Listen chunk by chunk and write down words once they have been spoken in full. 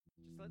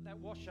Let that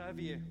wash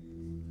over you.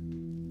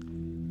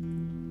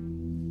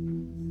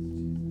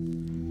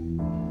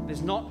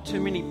 There's not too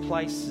many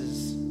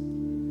places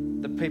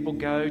that people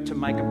go to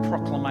make a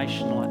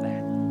proclamation like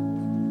that.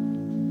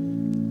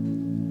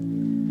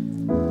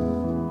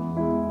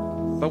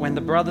 But when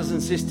the brothers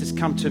and sisters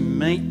come to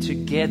meet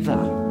together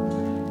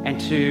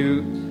and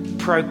to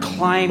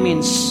proclaim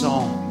in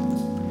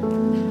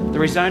song,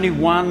 there is only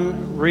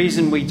one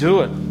reason we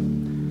do it.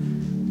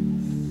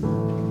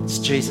 It's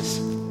Jesus.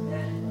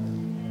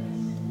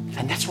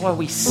 And that's why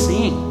we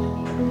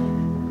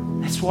sing.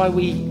 That's why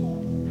we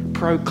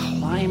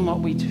proclaim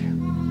what we do.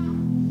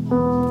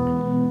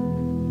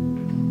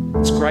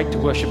 It's great to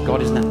worship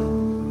God, isn't it?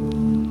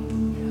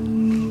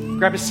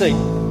 Grab a seat.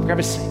 Grab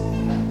a seat.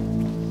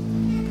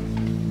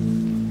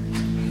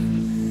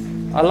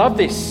 I love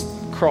this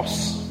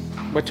cross.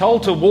 We're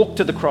told to walk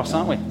to the cross,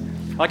 aren't we?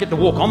 I get to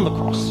walk on the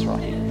cross,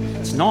 right?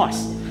 It's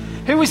nice.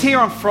 Who was here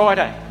on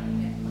Friday?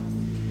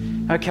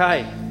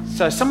 Okay,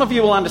 so some of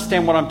you will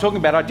understand what I'm talking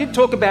about. I did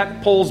talk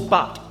about Paul's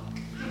butt.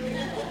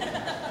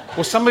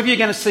 Well, some of you are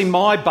going to see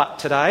my butt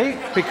today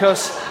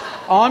because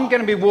I'm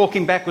going to be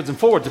walking backwards and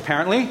forwards,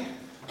 apparently.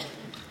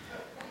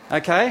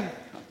 Okay,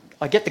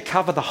 I get to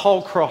cover the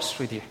whole cross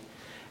with you.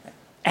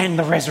 And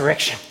the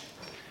resurrection.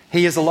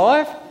 He is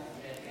alive?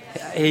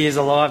 He is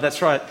alive,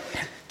 that's right.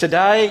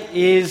 Today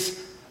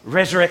is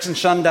Resurrection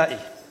Sunday.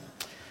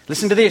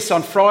 Listen to this.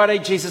 On Friday,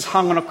 Jesus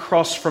hung on a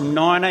cross from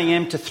 9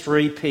 a.m. to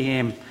 3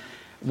 p.m.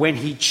 when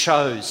he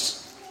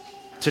chose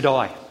to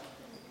die.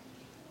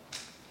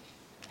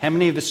 How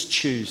many of us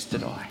choose to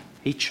die?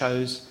 He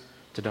chose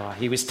to die.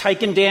 He was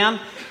taken down.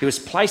 He was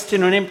placed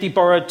in an empty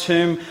borrowed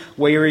tomb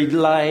where he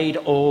laid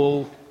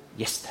all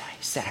yesterday,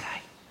 Saturday.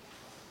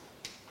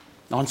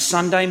 On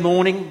Sunday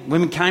morning,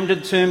 women came to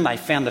the tomb. They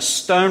found the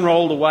stone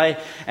rolled away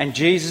and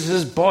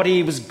Jesus'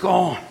 body was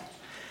gone.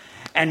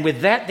 And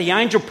with that, the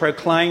angel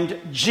proclaimed,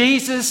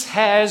 Jesus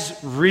has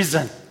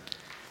risen.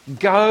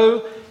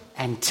 Go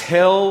and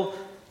tell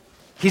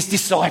his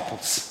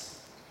disciples.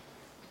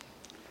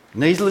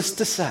 Needless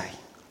to say,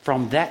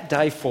 from that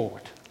day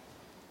forward,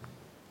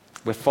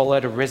 we've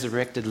followed a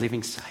resurrected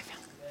living Saviour.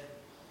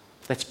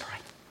 Let's pray.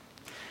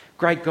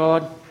 Great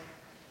God,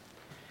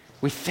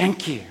 we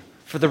thank you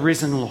for the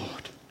risen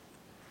Lord.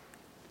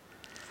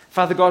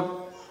 Father God,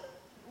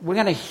 we're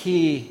going to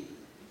hear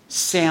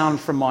sound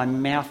from my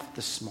mouth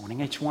this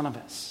morning, each one of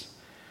us.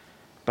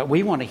 But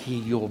we want to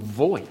hear your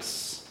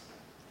voice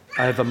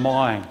over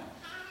mine.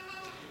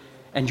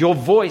 And your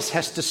voice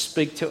has to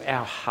speak to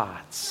our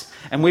hearts.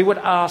 And we would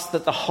ask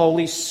that the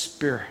Holy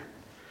Spirit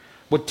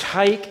would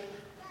take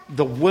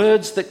the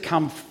words that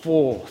come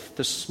forth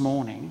this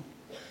morning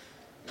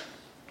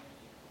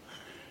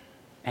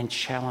and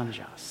challenge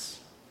us.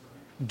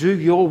 Do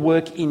your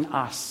work in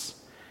us.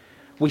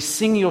 We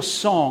sing your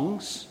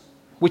songs,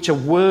 which are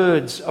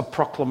words of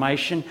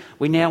proclamation.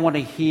 We now want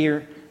to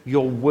hear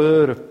your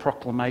word of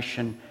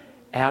proclamation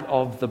out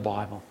of the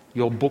Bible,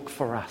 your book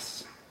for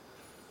us.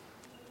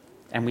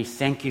 And we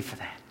thank you for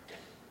that.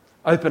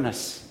 Open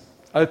us.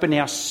 Open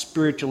our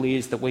spiritual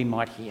ears that we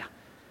might hear.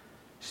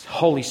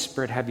 Holy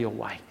Spirit, have your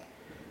way.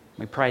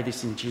 We pray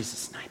this in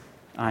Jesus' name.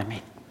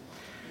 Amen.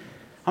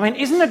 I mean,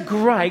 isn't it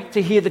great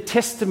to hear the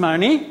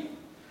testimony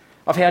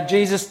of how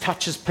Jesus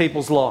touches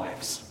people's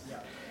lives?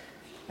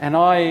 And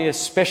I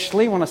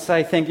especially want to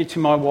say thank you to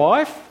my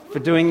wife for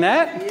doing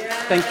that. Yeah.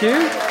 Thank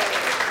you.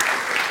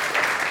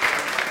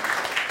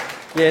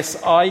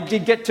 Yes, I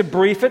did get to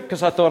brief it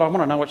because I thought I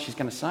want to know what she's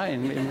going to say.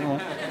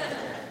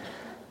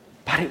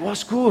 But it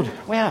was good.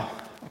 Wow,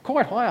 I'm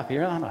quite high up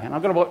here, aren't I? And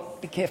I've got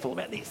to be careful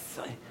about this.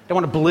 I don't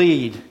want to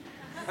bleed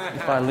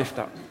if I lift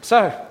up.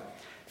 So,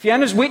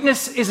 Fiona's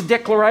witness is a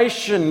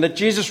declaration that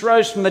Jesus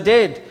rose from the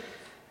dead.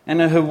 And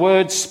her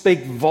words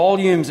speak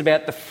volumes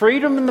about the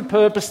freedom and the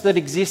purpose that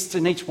exists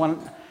in each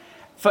one,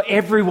 for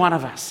every one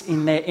of us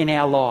in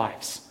our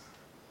lives,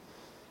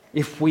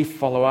 if we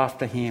follow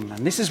after him.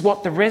 And this is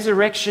what the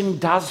resurrection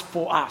does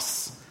for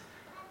us.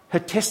 Her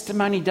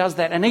testimony does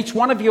that. And each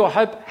one of you, I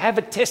hope, have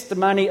a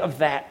testimony of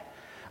that,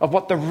 of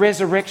what the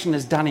resurrection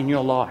has done in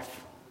your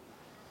life.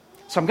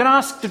 So I'm going to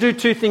ask to do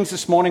two things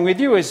this morning with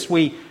you as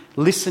we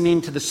listen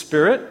into the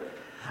Spirit.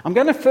 I'm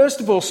going to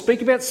first of all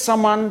speak about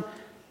someone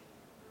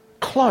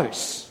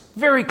close,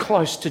 very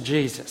close to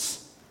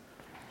Jesus.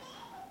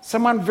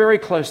 Someone very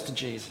close to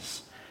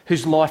Jesus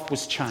whose life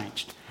was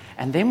changed.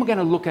 And then we're going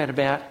to look at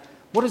about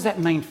what does that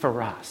mean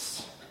for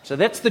us. So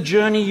that's the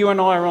journey you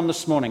and I are on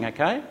this morning,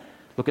 okay?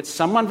 Look at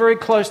someone very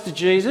close to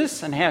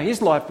Jesus and how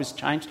his life was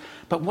changed.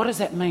 But what does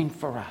that mean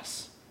for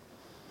us?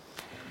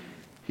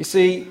 You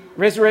see,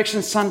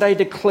 Resurrection Sunday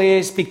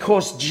declares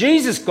because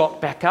Jesus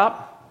got back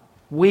up,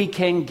 we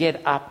can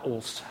get up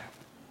also.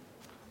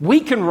 We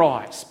can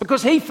rise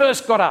because he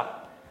first got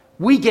up.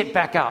 We get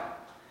back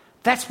up.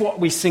 That's what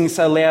we sing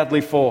so loudly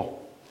for.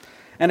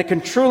 And it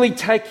can truly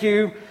take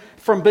you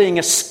from being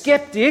a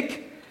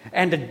skeptic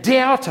and a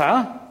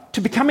doubter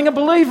to becoming a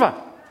believer.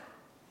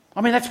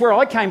 I mean, that's where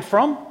I came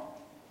from.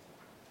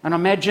 And I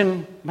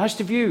imagine most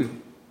of you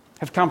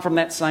have come from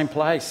that same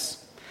place.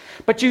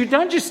 But you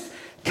don't just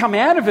come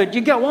out of it,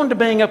 you go on to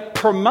being a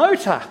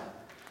promoter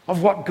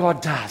of what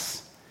God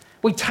does.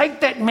 We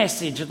take that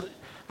message.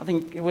 I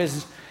think it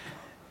was,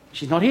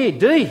 she's not here,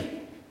 Dee.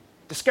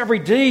 Discovery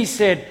D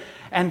said,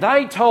 and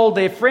they told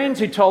their friends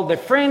who told their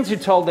friends who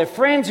told their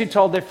friends who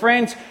told their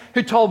friends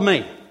who told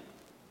me.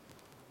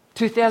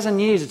 2,000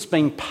 years it's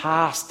been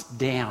passed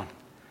down.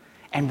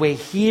 And we're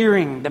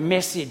hearing the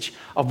message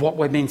of what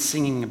we've been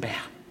singing about.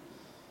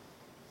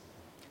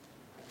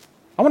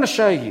 I want to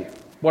show you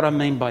what I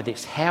mean by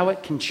this, how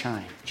it can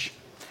change.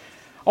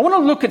 I want to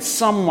look at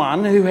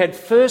someone who had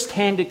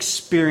first-hand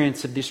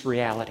experience of this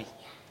reality.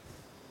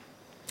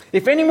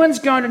 If anyone's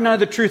going to know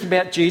the truth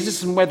about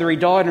Jesus and whether he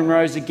died and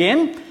rose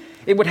again,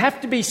 it would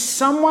have to be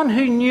someone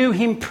who knew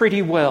him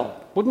pretty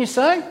well, wouldn't you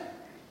say?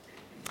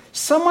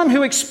 Someone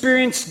who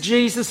experienced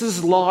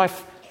Jesus'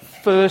 life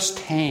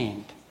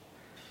firsthand.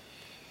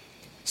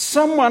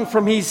 Someone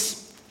from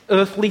his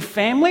earthly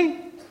family.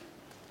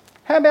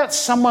 How about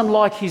someone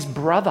like his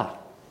brother?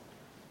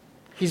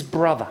 His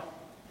brother.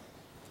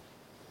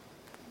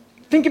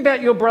 Think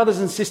about your brothers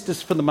and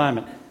sisters for the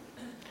moment.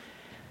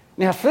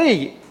 Now,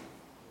 Fee,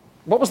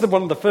 what was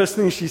one of the first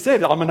things she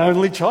said? I'm an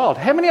only child.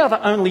 How many other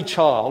only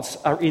childs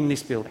are in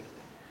this building?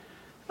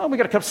 Oh, we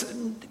got a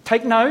couple.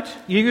 Take note.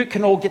 You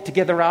can all get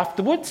together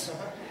afterwards.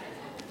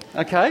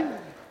 Okay.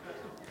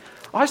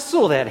 I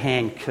saw that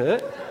hand,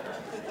 Kurt.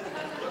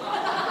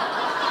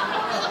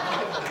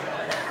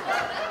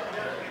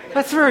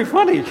 That's very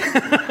funny.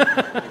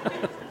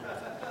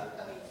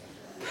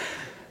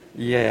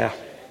 Yeah.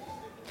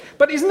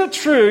 But isn't it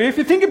true, if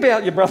you think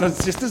about your brothers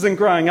and sisters and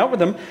growing up with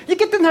them, you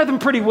get to know them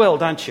pretty well,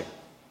 don't you?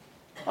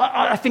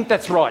 I think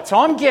that's right. So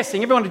I'm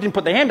guessing everyone who didn't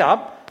put their hand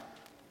up...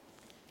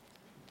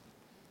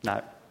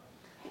 No.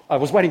 I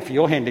was waiting for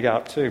your hand to go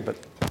up too, but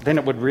then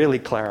it would really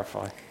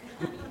clarify.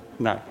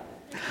 No.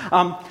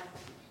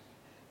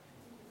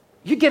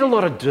 You get a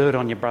lot of dirt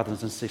on your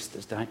brothers and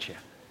sisters, don't you?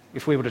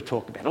 If we were to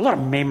talk about it. A lot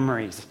of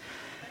memories.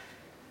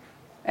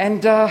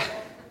 And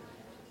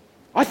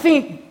I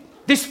think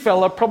this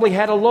fella probably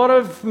had a lot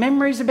of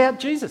memories about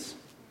Jesus.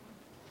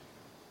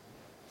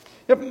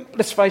 Yep,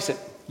 let's face it.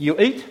 You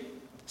eat,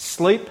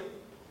 sleep,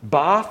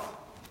 bath,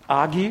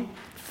 argue,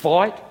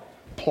 fight,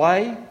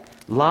 play,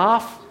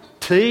 laugh,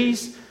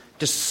 tease,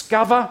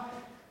 discover,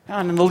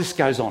 and then the list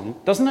goes on,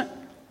 doesn't it?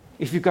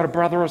 If you've got a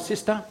brother or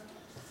sister,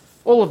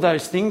 all of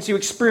those things. You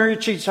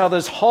experience each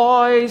other's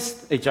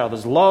highs, each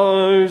other's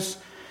lows,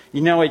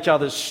 you know each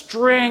other's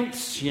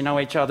strengths, you know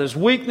each other's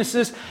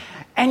weaknesses,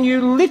 and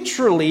you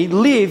literally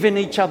live in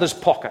each other's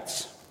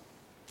pockets.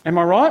 Am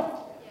I right?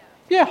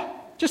 Yeah.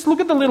 Just look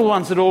at the little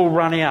ones that all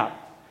run out.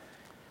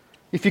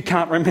 If you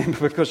can't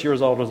remember because you're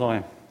as old as I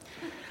am.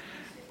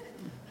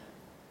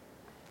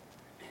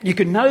 You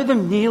can know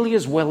them nearly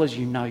as well as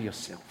you know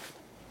yourself.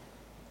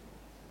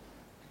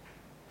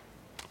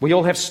 We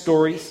all have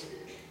stories.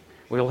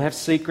 We all have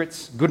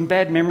secrets, good and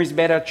bad memories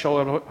about our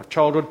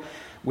childhood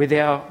with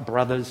our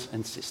brothers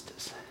and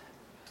sisters.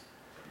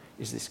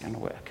 Is this going to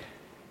work?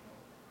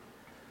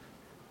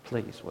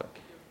 Please work.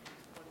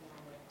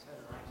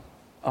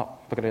 Oh,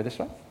 look at it this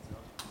way.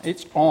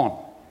 It's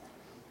on.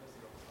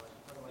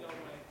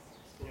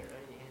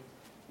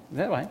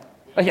 That way?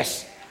 Oh,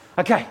 yes.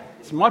 Okay.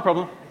 It's my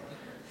problem.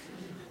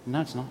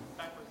 No, it's not.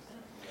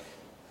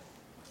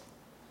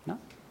 No?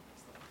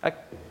 Okay.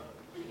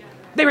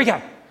 There we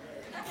go.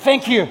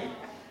 Thank you.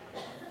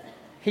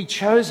 He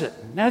chose it.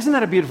 Now, isn't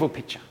that a beautiful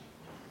picture?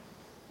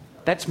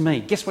 That's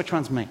me. Guess which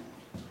one's me?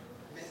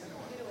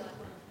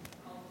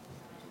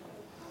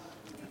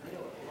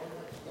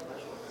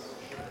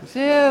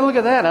 Yeah, look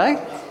at that,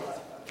 eh?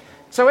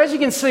 So as you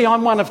can see,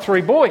 I'm one of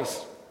three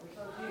boys.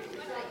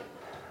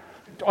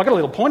 I've got a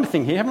little pointer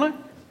thing here, haven't I?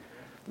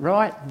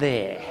 Right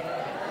there.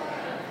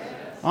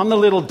 I'm the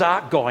little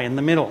dark guy in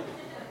the middle,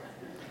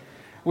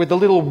 with the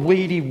little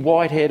weedy,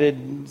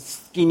 white-headed,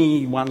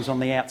 skinny ones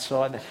on the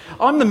outside.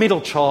 I'm the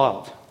middle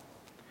child.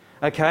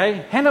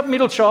 Okay? Hand up,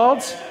 middle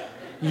childs.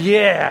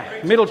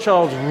 Yeah, middle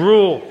childs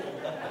rule.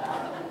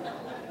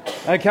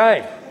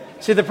 Okay.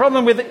 See, the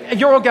problem with it,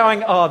 you're all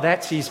going, oh,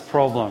 that's his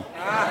problem.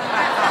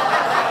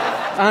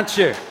 Aren't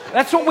you?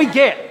 That's what we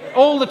get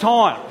all the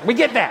time. We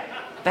get that.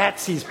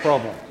 That's his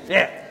problem.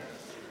 Yeah.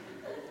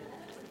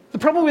 The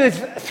problem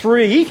with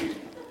three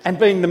and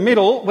being the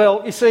middle,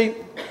 well, you see,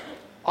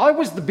 I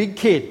was the big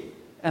kid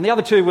and the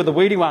other two were the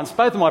weedy ones.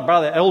 Both of my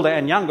brother, elder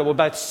and younger, were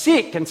both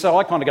sick, and so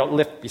I kind of got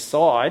left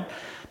beside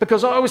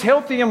because I was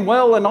healthy and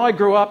well and I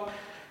grew up.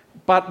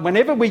 But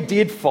whenever we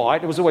did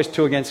fight, it was always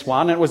 2 against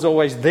 1, and it was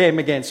always them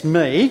against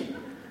me,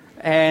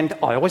 and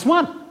I always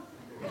won.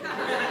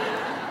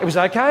 It was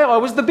okay, I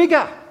was the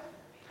bigger.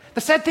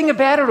 The sad thing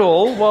about it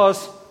all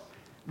was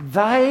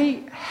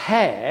they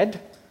had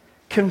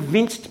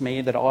convinced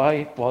me that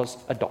I was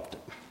adopted.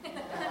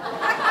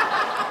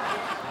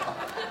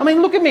 I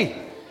mean, look at me.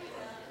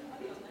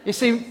 You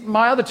see,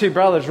 my other two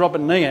brothers,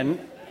 Robert and Ian,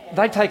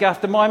 they take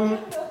after my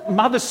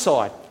mother's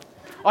side.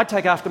 I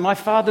take after my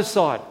father's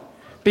side.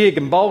 Big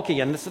and bulky,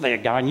 and they're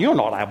going, you're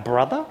not our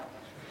brother.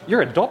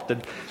 You're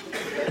adopted.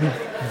 And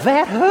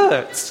that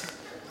hurts.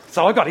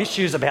 So I've got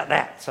issues about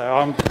that. So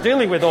I'm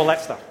dealing with all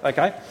that stuff,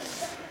 okay?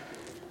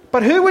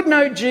 But who would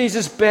know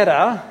Jesus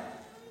better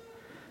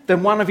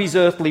than one of his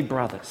earthly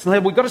brothers? Now,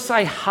 we've got to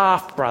say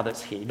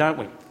half-brothers here, don't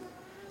we?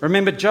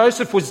 Remember,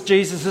 Joseph was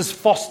Jesus'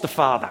 foster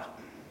father.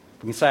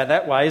 We can say it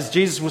that way, as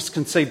Jesus was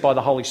conceived by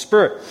the Holy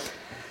Spirit.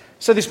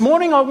 So this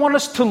morning I want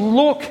us to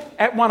look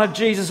at one of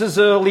Jesus'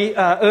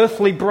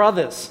 earthly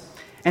brothers.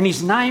 And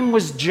his name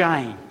was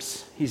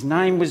James. His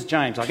name was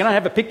James. I'm going to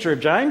have a picture of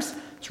James.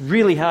 It's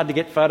really hard to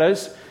get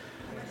photos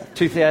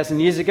 2,000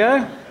 years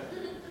ago.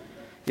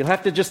 You'll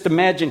have to just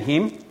imagine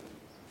him.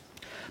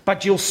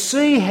 But you'll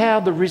see how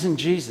the risen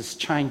Jesus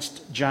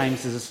changed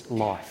James's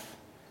life.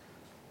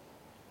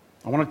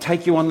 I want to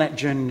take you on that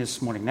journey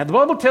this morning. Now, the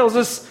Bible tells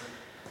us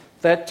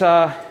that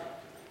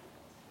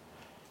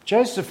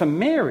Joseph and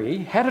Mary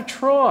had a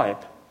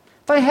tribe.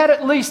 They had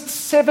at least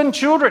 7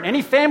 children.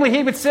 Any family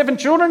here with 7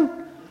 children?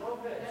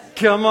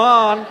 Come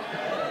on.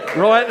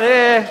 Right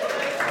there.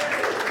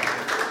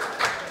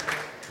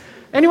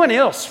 Anyone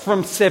else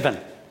from 7?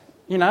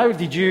 You know,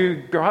 did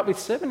you grow up with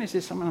 7? Is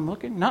there someone I'm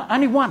looking? No,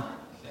 only 1.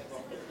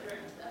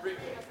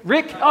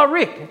 Rick? Oh,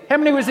 Rick. How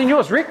many was in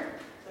yours, Rick?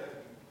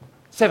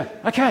 7.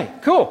 Okay,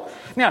 cool.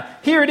 Now,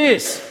 here it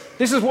is.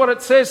 This is what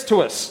it says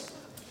to us.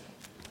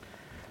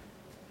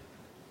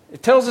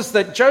 It tells us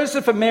that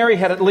Joseph and Mary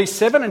had at least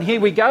 7, and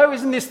here we go.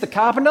 Isn't this the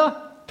carpenter?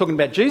 Talking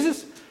about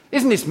Jesus.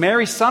 Isn't this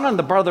Mary's son and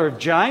the brother of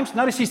James?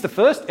 Notice he's the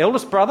first,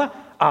 eldest brother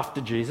after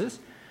Jesus.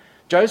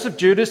 Joseph,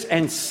 Judas,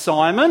 and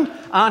Simon.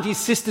 Aren't his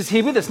sisters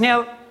here with us?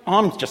 Now,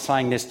 I'm just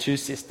saying there's 2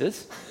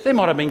 sisters. There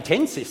might have been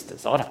 10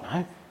 sisters. I don't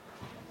know.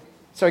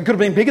 So it could have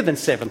been bigger than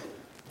 7.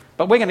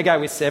 But we're going to go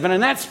with 7,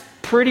 and that's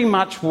pretty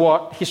much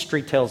what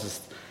history tells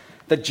us,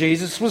 that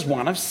Jesus was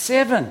one of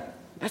 7.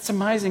 That's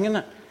amazing, isn't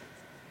it?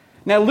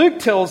 Now, Luke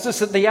tells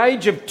us at the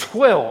age of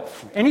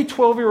 12, any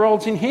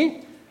 12-year-olds in here?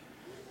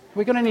 Have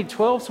we got any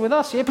 12s with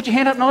us? Yeah, put your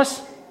hand up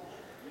nice.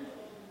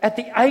 At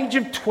the age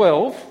of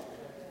 12,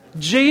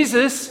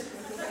 Jesus...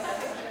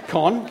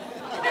 Con,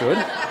 good.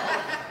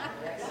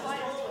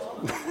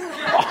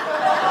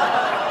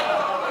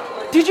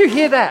 Did you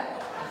hear that?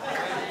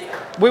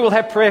 We will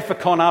have prayer for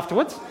Con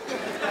afterwards.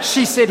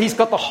 She said he's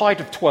got the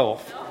height of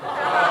 12.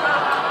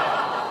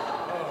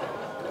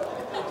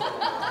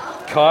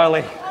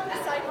 Kylie.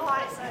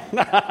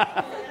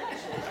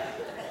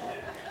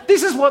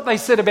 This is what they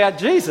said about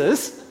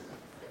Jesus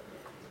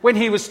when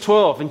he was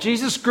 12. And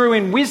Jesus grew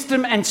in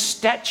wisdom and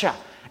stature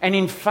and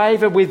in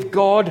favour with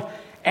God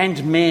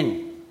and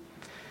men.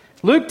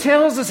 Luke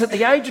tells us at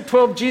the age of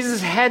 12,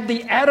 Jesus had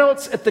the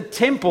adults at the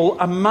temple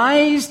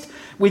amazed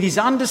with his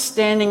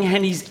understanding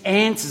and his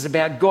answers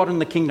about God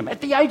and the kingdom. At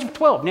the age of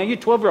 12. Now, you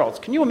 12-year-olds,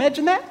 can you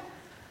imagine that?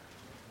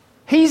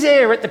 He's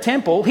there at the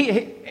temple.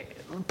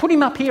 Put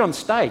him up here on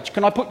stage.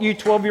 Can I put you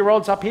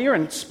 12-year-olds up here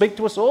and speak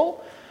to us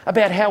all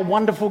about how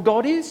wonderful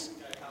God is?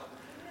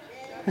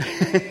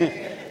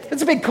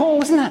 It's a big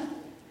call, isn't it?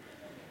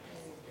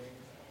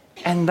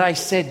 And they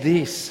said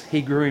this,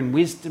 he grew in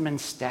wisdom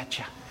and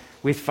stature,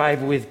 with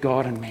favour with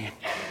God and man.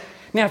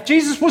 Now, if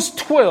Jesus was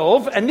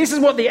 12, and this is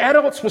what the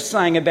adults were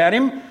saying about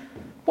him,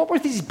 what were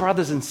his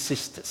brothers and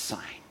sisters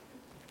saying?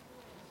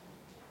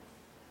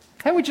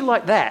 How would you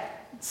like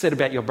that said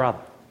about your brother?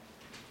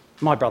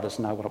 My brothers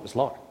know what it was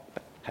like,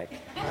 but hey.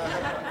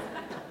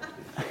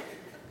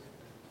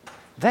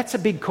 That's a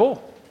big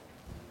call.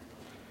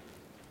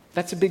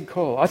 That's a big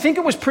call. I think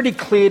it was pretty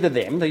clear to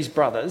them, these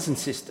brothers and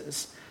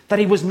sisters, that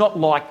he was not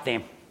like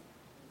them.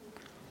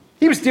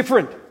 He was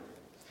different.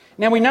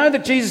 Now, we know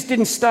that Jesus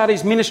didn't start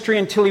his ministry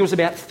until he was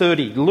about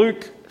 30.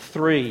 Luke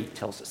 3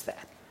 tells us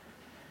that.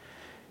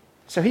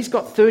 So he's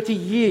got 30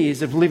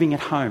 years of living at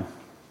home.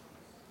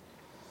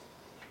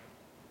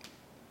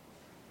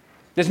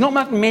 There's not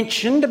much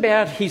mentioned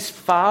about his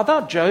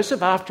father,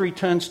 Joseph, after he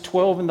turns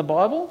 12 in the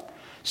Bible.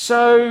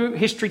 So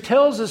history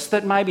tells us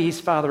that maybe his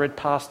father had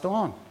passed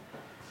on.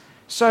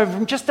 So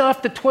from just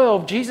after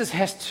 12, Jesus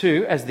has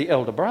to, as the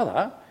elder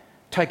brother,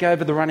 take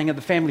over the running of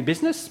the family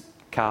business,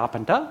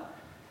 carpenter,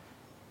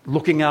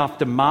 looking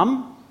after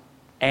mum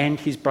and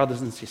his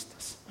brothers and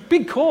sisters.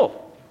 Big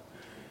call.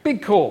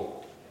 Big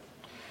call.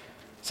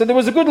 So there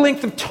was a good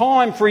length of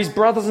time for his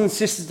brothers and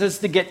sisters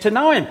to get to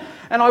know him.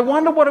 And I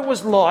wonder what it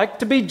was like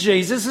to be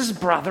Jesus'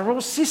 brother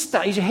or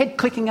sister. Is your head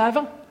clicking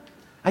over?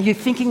 Are you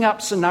thinking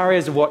up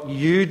scenarios of what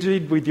you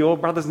did with your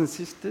brothers and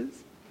sisters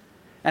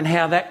and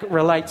how that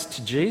relates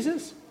to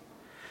Jesus?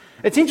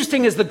 It's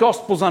interesting as the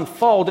Gospels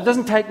unfold, it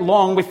doesn't take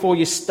long before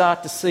you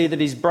start to see that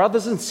his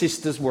brothers and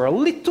sisters were a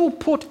little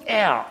put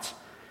out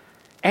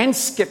and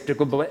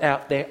sceptical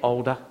about their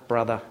older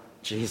brother,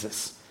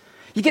 Jesus.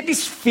 You get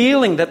this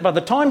feeling that by the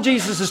time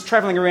Jesus is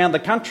travelling around the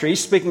country,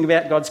 speaking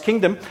about God's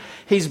kingdom,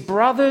 his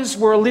brothers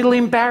were a little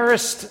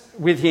embarrassed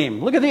with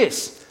him. Look at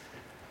this.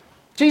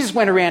 Jesus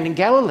went around in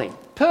Galilee,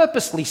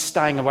 purposely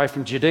staying away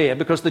from Judea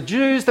because the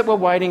Jews that were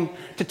waiting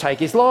to take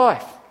his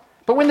life.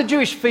 But when the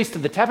Jewish Feast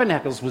of the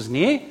Tabernacles was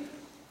near,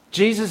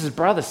 Jesus'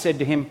 brother said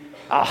to him,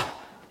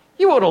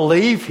 you ought to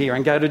leave here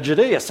and go to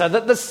Judea so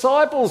that the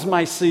disciples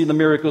may see the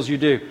miracles you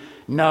do.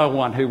 No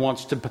one who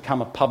wants to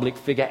become a public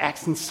figure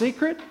acts in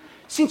secret.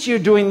 Since you're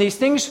doing these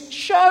things,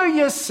 show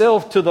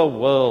yourself to the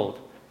world.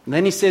 And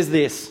then he says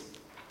this,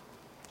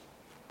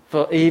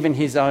 for even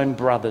his own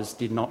brothers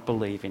did not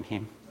believe in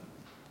him.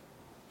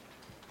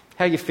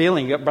 How are you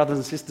feeling? You got brothers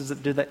and sisters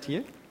that do that to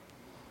you?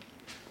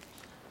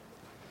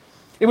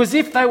 It was as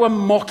if they were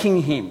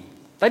mocking him.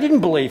 They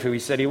didn't believe who he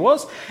said he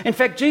was. In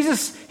fact,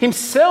 Jesus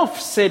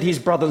himself said his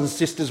brothers and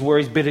sisters were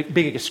his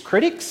biggest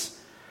critics.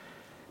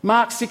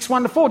 Mark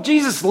 6:1-4.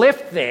 Jesus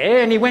left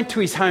there and he went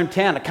to his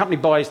hometown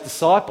accompanied by his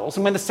disciples.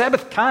 And when the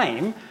Sabbath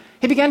came,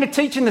 he began to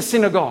teach in the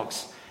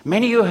synagogues.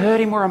 Many who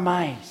heard him were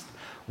amazed.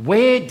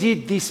 Where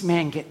did this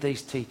man get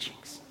these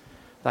teachings?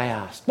 They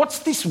asked. What's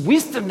this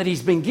wisdom that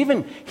he's been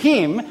given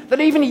him that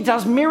even he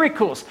does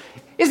miracles?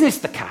 Isn't this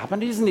the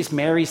carpenter? Isn't this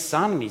Mary's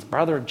son and his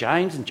brother of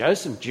James and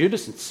Joseph and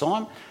Judas and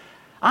Simon?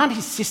 Aren't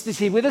his sisters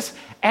here with us?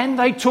 And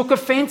they took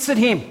offence at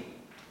him.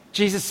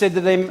 Jesus said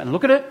to them, and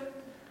look at it,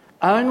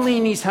 only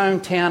in his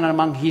hometown and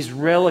among his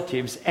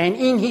relatives and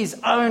in his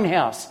own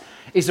house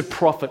is a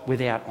prophet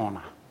without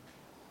honour.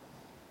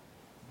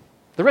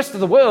 The rest of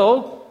the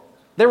world,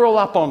 they're all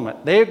up on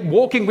it. They're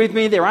walking with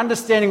me, they're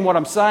understanding what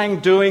I'm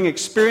saying, doing,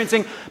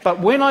 experiencing. But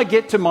when I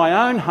get to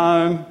my own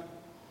home,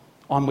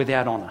 I'm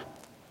without honour.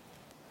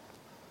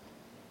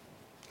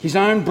 His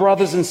own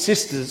brothers and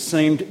sisters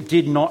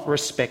did not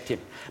respect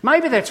him.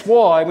 Maybe that's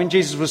why when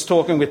Jesus was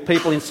talking with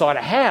people inside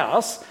a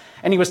house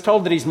and he was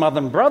told that his mother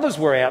and brothers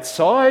were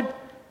outside,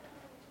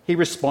 he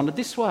responded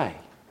this way.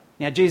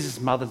 Now,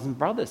 Jesus' mothers and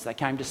brothers, they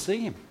came to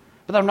see him,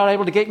 but they were not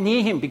able to get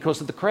near him because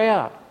of the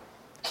crowd.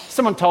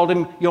 Someone told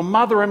him, your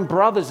mother and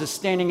brothers are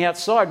standing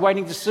outside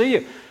waiting to see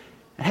you.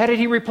 And how did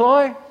he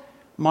reply?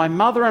 My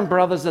mother and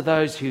brothers are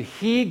those who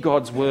hear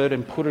God's word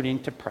and put it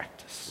into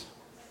practice.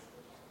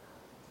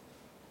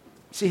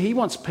 See, he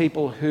wants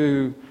people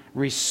who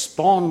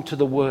respond to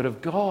the word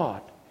of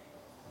God.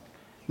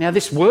 Now,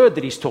 this word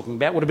that he's talking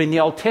about would have been the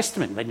Old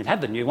Testament. They didn't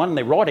have the new one, and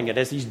they're writing it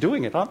as he's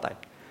doing it, aren't they?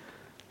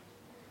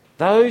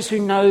 Those who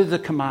know the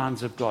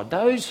commands of God,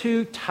 those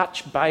who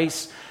touch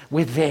base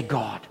with their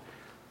God,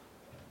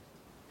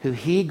 who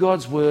hear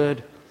God's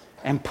word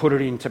and put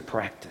it into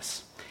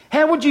practice.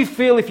 How would you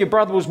feel if your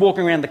brother was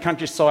walking around the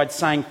countryside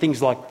saying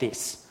things like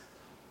this?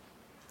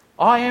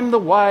 I am the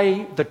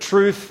way, the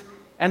truth,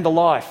 and the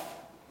life.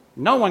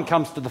 No one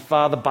comes to the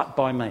Father but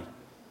by me.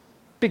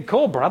 Big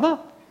call, brother.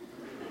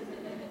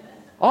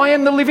 I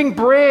am the living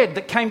bread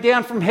that came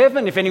down from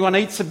heaven. If anyone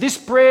eats of this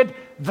bread,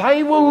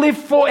 they will live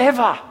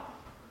forever.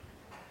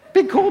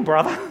 Big call,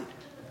 brother.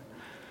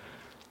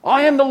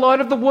 I am the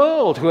light of the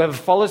world. Whoever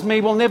follows me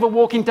will never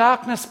walk in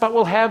darkness, but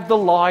will have the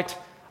light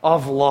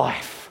of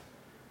life.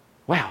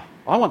 Wow,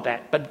 I want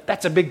that, but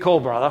that's a big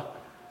call, brother.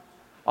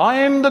 I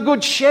am the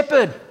good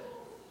shepherd,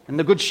 and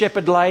the good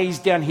shepherd lays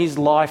down his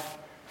life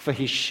for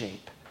his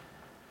sheep.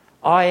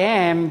 I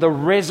am the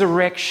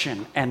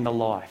resurrection and the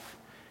life.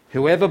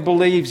 Whoever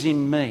believes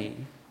in me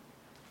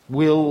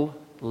will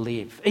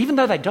live, even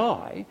though they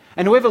die.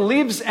 And whoever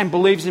lives and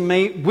believes in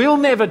me will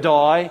never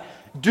die.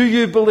 Do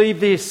you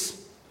believe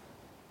this?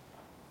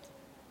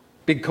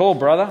 Big call,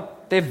 brother.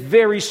 They're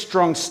very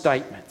strong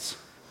statements.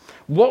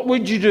 What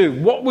would you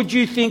do? What would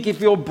you think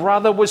if your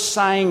brother was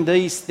saying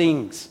these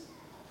things?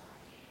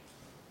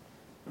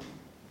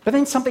 But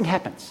then something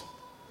happens.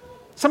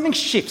 Something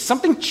shifts.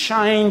 Something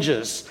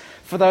changes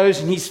for those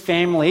in his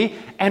family,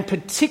 and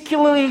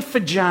particularly for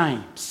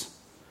James.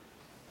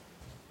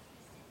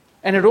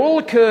 And it all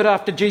occurred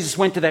after Jesus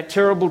went to that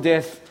terrible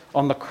death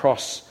on the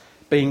cross,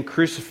 being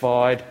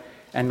crucified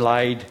and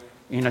laid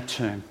in a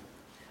tomb.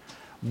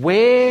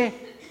 Where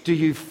do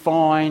you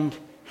find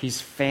his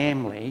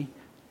family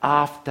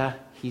after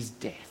his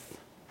death?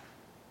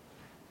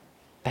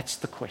 That's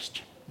the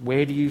question.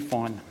 Where do you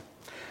find them?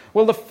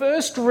 Well, the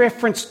first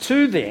reference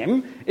to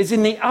them is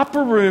in the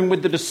upper room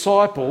with the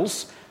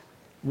disciples,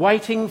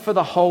 waiting for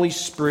the Holy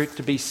Spirit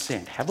to be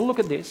sent. Have a look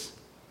at this.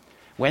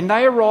 When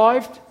they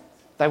arrived,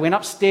 they went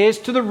upstairs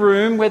to the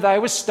room where they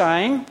were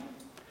staying.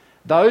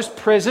 Those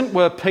present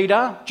were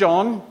Peter,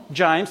 John,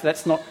 James.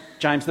 That's not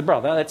James the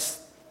brother,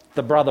 that's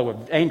the brother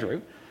of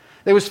Andrew.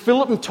 There was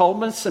Philip and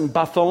Thomas and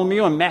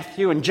Bartholomew and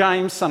Matthew and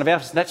James, son of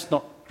Alphaeus. That's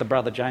not the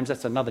brother James,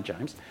 that's another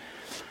James.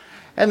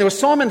 And there was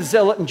Simon the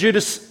Zealot and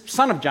Judas,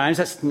 son of James.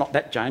 That's not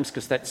that James,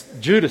 because that's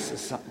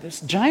Judas's son.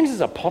 James is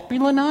a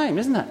popular name,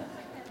 isn't it?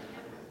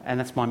 And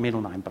that's my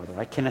middle name, by the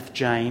way. Kenneth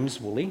James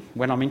Woolley.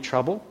 When I'm in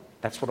trouble,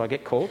 that's what I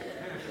get called.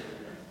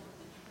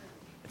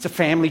 It's a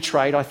family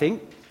trait, I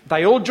think.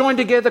 They all joined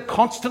together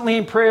constantly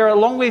in prayer,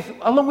 along with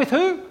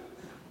who?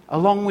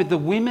 Along with the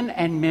women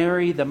and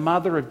Mary, the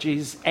mother of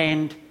Jesus,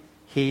 and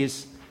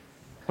his,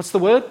 what's the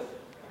word?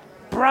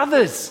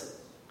 Brothers.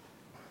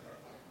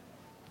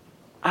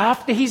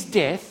 After his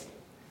death,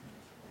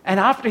 and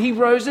after he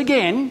rose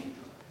again,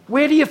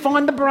 where do you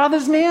find the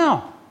brothers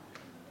now?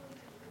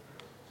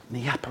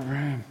 In the upper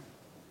room.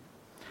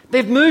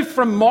 They've moved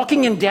from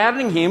mocking and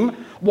doubting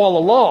him while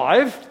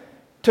alive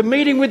to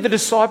meeting with the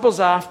disciples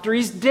after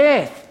his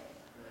death.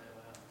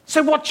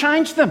 So what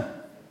changed them?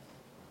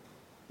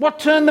 What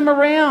turned them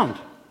around?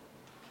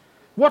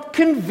 What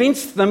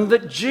convinced them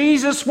that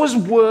Jesus was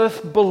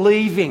worth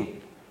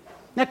believing?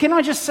 Now, can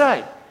I just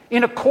say,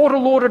 in a court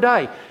of law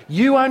today,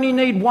 you only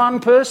need one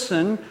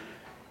person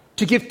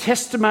to give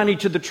testimony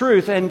to the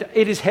truth and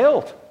it is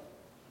held.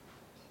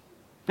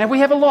 Now, we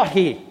have a lot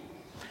here,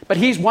 but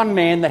here's one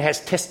man that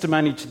has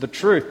testimony to the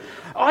truth.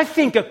 I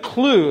think a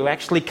clue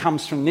actually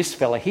comes from this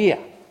fella here,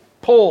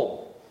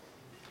 Paul.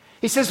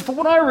 He says, "For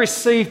what I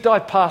received, I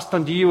passed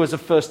on to you as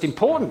of first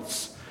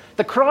importance,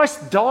 that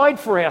Christ died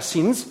for our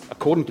sins,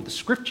 according to the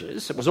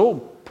Scriptures." It was all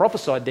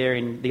prophesied there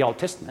in the Old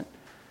Testament.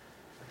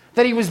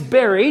 That he was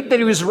buried, that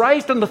he was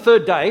raised on the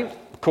third day,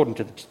 according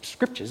to the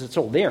Scriptures. It's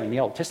all there in the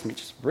Old Testament,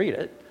 just read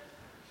it.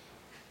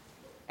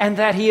 And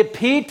that he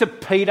appeared to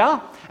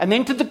Peter, and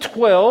then to the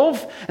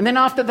 12, and then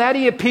after that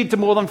he appeared to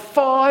more than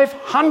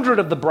 500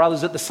 of the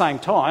brothers at the same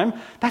time.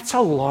 That's a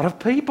lot of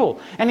people.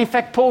 And in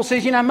fact, Paul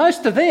says,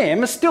 most of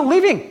them are still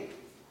living.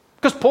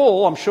 Because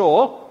Paul, I'm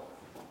sure,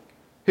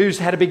 who's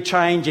had a big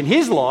change in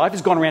his life,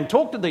 has gone around and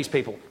talked to these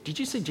people. Did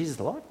you see Jesus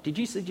alive? Did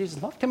you see Jesus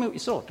alive? Tell me what you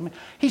saw.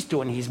 He's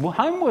doing his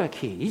homework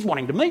here. He's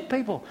wanting to meet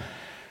people.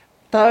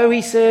 Though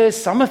he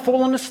says some have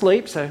fallen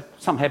asleep, so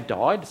some have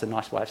died. It's a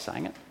nice way of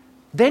saying it.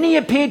 Then he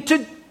appeared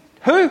to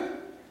who?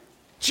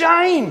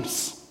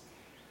 James.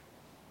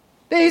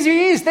 There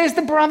he is. There's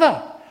the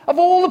brother. Of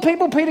all the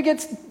people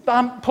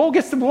Paul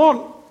gets to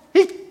want,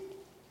 he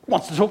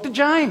wants to talk to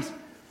James.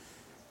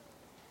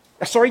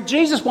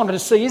 Jesus wanted to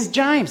see is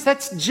James.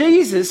 That's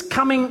Jesus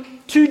coming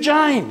to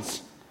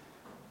James.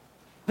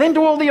 Then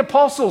to all the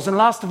apostles, and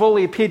last of all,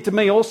 he appeared to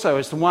me also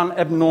as the one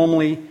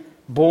abnormally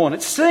born.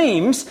 It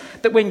seems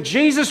that when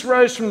Jesus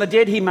rose from the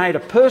dead, he made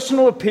a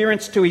personal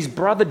appearance to his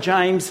brother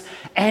James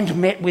and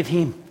met with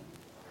him.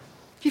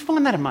 Do you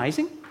find that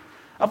amazing?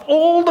 Of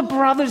all the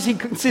brothers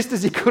and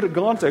sisters he could have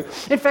gone to,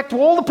 in fact, to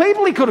all the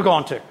people he could have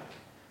gone to,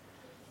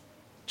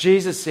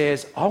 Jesus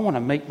says, I want to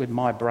meet with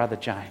my brother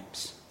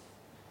James.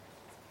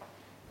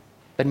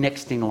 The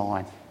next in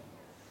line.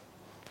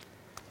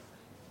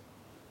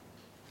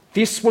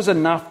 This was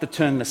enough to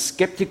turn the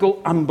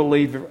skeptical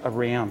unbeliever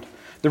around.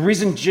 The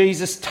risen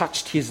Jesus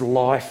touched his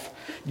life.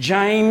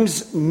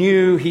 James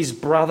knew his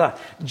brother.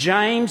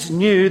 James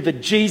knew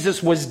that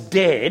Jesus was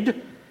dead,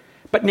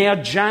 but now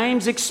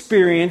James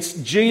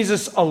experienced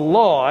Jesus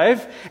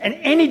alive, and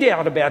any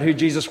doubt about who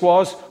Jesus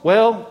was,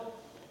 well,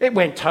 it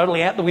went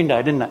totally out the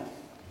window, didn't it?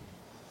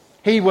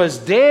 He was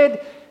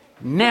dead,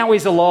 now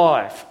he's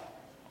alive.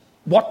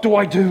 What do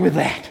I do with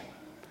that?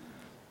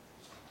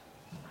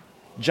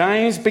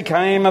 James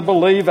became a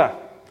believer,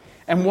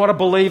 and what a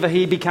believer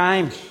he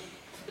became.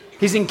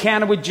 His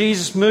encounter with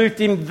Jesus moved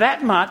him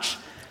that much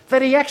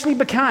that he actually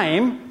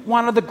became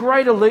one of the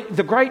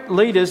great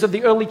leaders of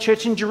the early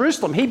church in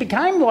Jerusalem. He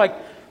became like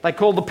they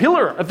call the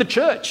pillar of the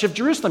church of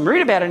Jerusalem.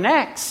 Read about it in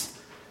Acts.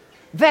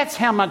 That's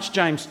how much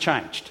James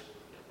changed.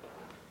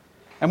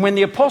 And when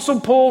the Apostle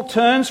Paul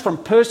turns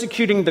from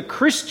persecuting the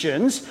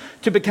Christians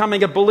to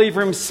becoming a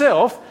believer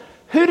himself,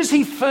 who does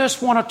he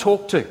first want to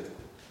talk to?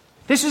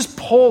 This is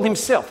Paul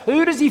himself.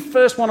 Who does he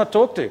first want to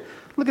talk to?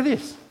 Look at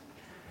this.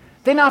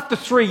 Then after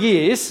 3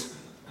 years,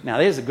 now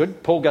there's a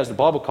good, Paul goes to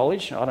Bible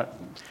college.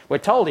 We're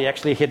told he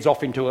actually heads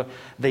off into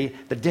the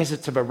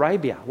deserts of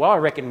Arabia. Well, I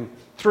reckon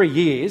 3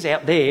 years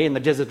out there in the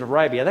desert of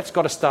Arabia, that's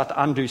got to start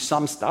to undo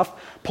some stuff.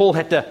 Paul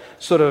had to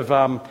sort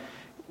of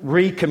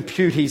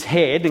recompute his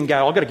head and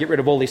go, I've got to get rid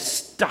of all this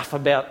stuff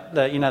about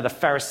the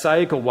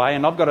Pharisaical way,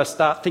 and I've got to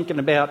start thinking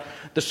about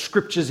the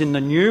Scriptures in the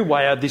new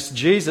way of this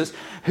Jesus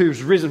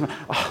who's risen.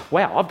 Oh,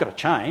 wow, I've got to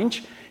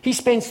change. He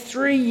spends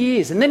 3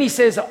 years, and then he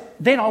says,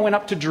 then I went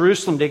up to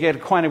Jerusalem to get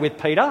acquainted with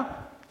Peter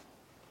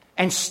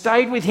and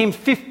stayed with him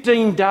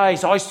 15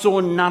 days. I saw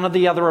none of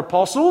the other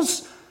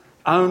apostles,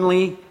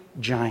 only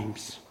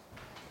James,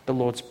 the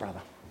Lord's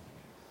brother.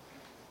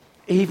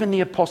 Even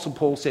the Apostle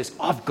Paul says,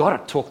 I've got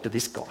to talk to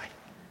this guy.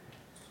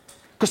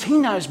 Because he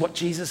knows what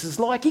Jesus is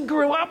like. He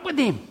grew up with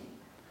him.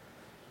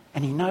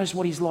 And he knows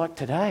what he's like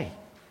today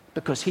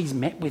because he's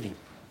met with him.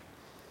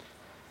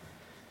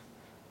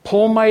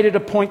 Paul made it a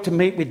point to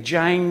meet with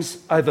James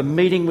over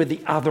meeting with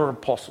the other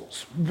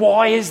apostles.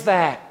 Why is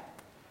that?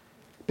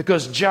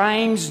 Because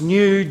James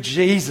knew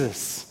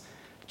Jesus,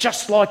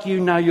 just like you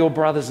know your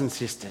brothers and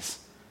sisters.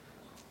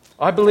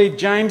 I believe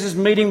James's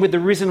meeting with the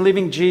risen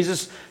living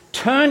Jesus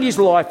turned his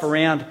life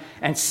around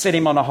and set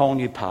him on a whole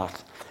new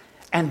path.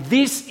 And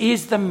this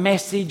is the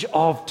message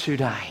of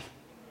today.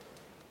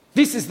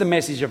 This is the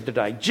message of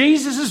today.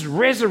 Jesus'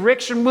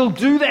 resurrection will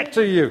do that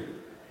to you.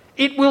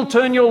 It will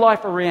turn your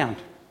life around.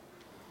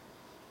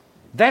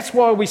 That's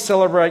why we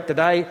celebrate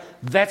today.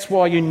 That's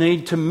why you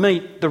need to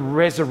meet the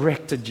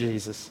resurrected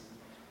Jesus.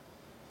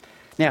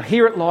 Now,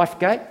 here at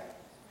Lifegate,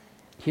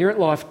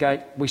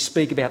 we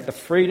speak about the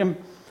freedom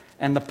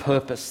and the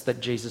purpose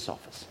that Jesus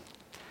offers.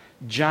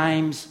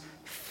 James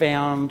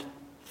found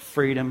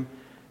freedom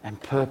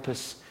and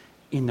purpose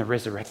in the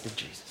resurrected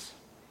Jesus.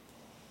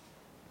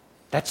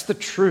 That's the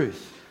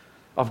truth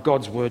of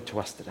God's word to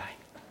us today.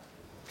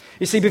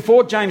 You see,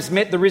 before James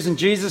met the risen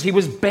Jesus, he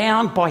was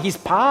bound by his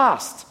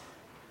past.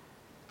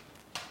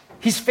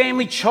 His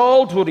family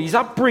childhood, his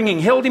upbringing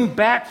held him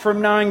back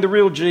from knowing the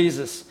real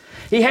Jesus.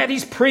 He had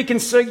his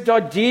preconceived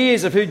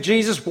ideas of who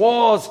Jesus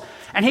was,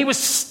 and he was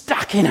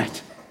stuck in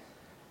it.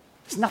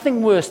 There's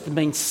nothing worse than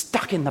being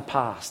stuck in the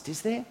past,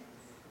 is there?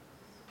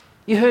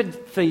 You heard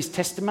Fee's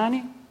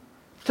testimony.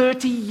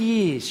 30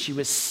 years she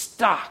was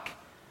stuck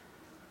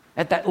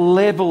at that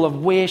level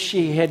of where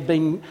she had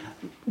been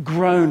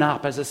grown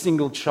up as a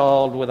single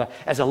child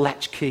as a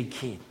latchkey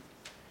kid.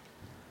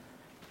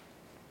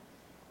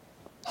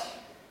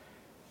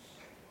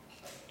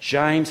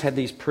 James had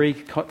these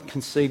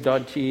preconceived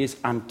ideas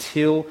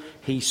until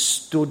he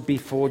stood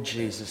before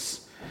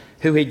Jesus,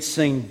 who he'd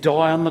seen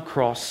die on the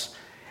cross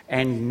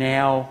and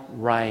now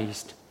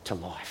raised to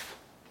life.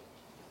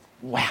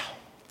 Wow.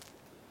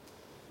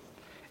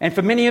 And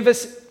for many of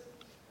us,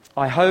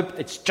 I hope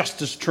it's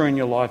just as true in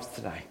your lives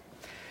today.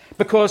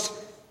 Because,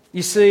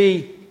 you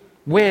see,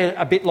 we're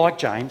a bit like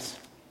James.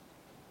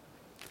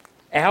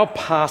 Our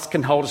past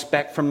can hold us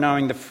back from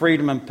knowing the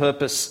freedom and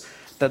purpose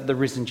that the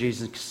risen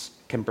Jesus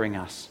can bring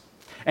us.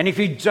 And if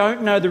you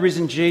don't know the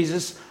risen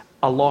Jesus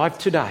alive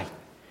today,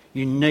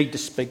 you need to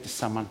speak to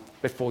someone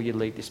before you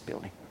leave this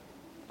building.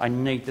 I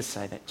need to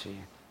say that to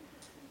you.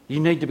 You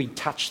need to be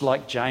touched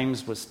like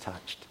James was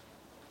touched.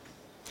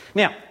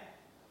 Now,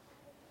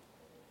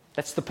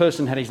 that's the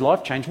person who had his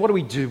life changed. What do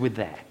we do with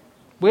that?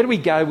 Where do we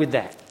go with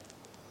that?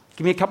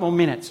 Give me a couple more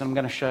minutes and I'm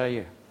going to show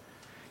you.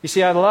 You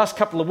see, over the last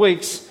couple of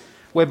weeks,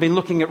 we've been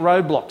looking at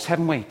roadblocks,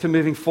 haven't we, to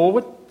moving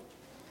forward?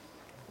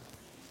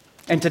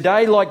 And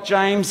today, like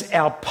James,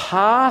 our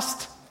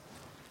past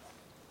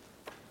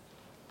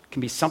can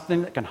be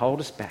something that can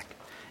hold us back.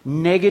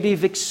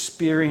 Negative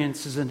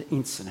experiences and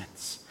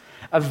incidents,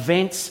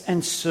 events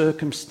and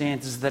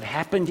circumstances that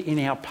happened in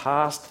our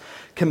past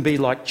can be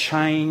like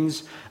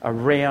chains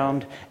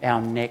around our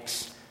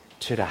necks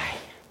today.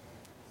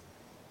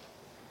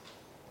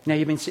 Now,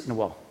 you've been sitting a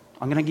while.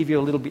 I'm going to give you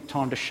a little bit of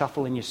time to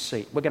shuffle in your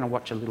seat. We're going to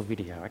watch a little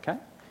video, okay?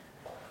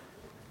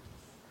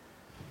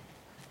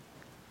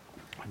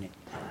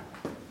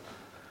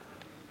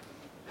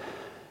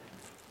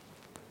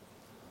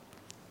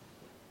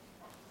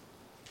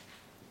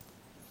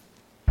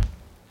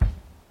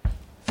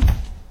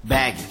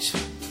 Baggage.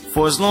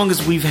 For as long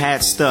as we've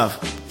had stuff,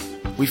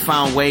 we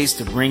found ways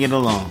to bring it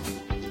along.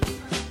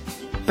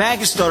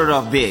 Baggage started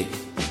off big,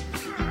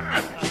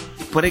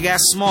 but it got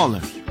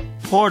smaller,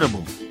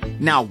 portable.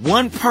 Now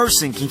one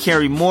person can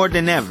carry more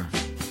than ever.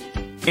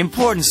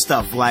 Important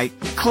stuff like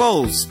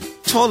clothes,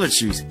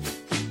 toiletries,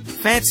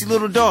 fancy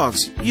little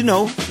dogs,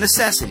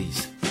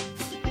 necessities.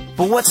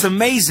 But what's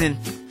amazing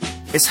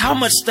is how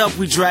much stuff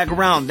we drag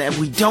around that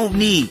we don't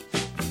need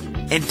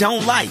and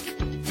don't like.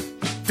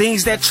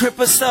 Things that trip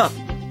us up,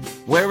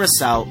 wear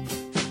us out,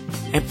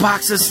 and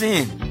box us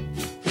in.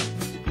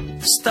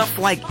 Stuff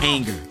like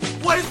anger.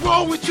 What is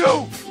wrong with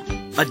you?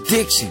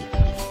 Addiction.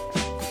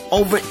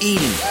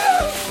 Overeating.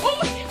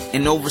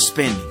 And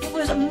overspending. It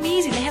was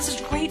amazing. They had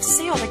such great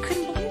sales. I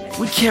couldn't believe it.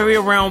 We carry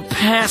around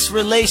past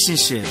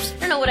relationships. I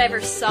don't know what I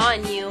ever saw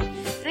in you.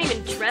 You don't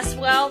even dress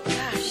well.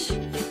 Gosh.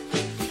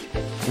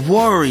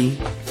 Worry.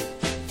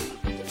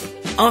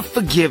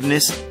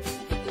 Unforgiveness.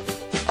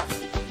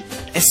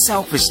 And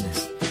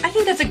selfishness. I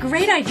think that's a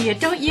great idea,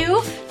 don't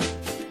you?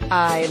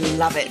 I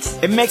love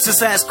it. It makes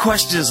us ask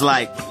questions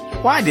like,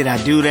 why did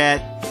I do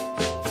that?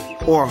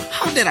 Or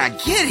how did I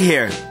get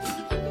here?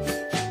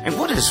 And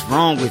what is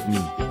wrong with me?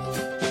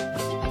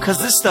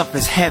 Because this stuff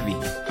is heavy.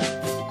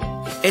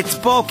 It's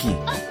bulky.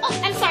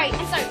 I'm sorry.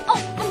 I'm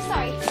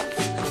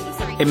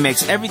sorry. It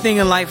makes everything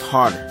in life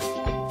harder,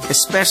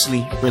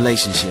 especially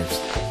relationships.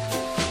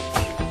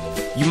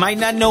 You might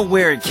not know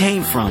where it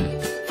came from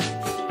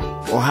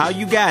or how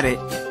you got it,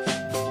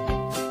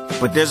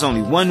 but there's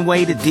only one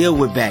way to deal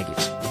with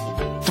baggage.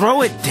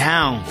 Throw it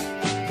down.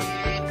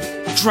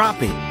 Drop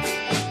it.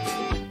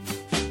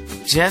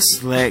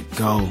 Just let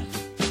go.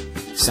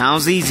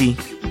 Sounds easy,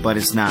 but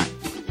it's not.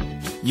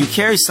 You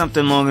carry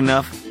something long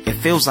enough, it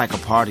feels like a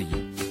part of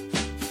you.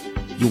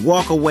 You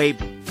walk away,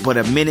 but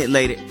a minute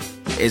later,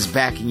 it's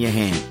back in your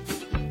hand.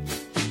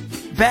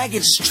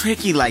 Baggage is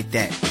tricky like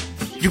that.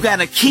 You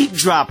gotta keep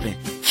dropping,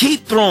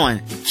 keep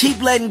throwing,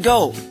 keep letting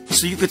go,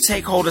 so you can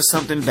take hold of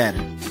something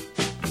better.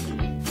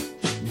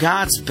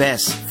 God's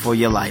best for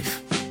your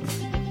life.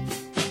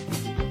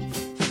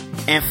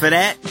 And for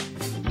that,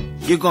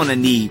 you're gonna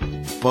need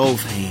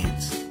both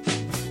hands.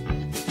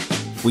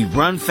 We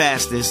run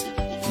fastest,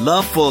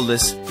 love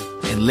fullest,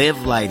 and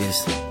live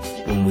lightest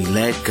when we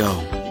let go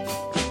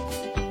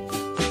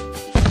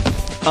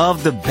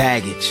of the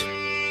baggage.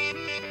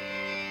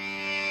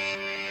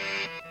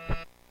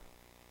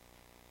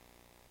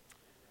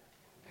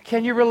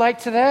 Can you relate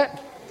to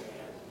that?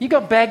 You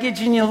got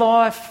baggage in your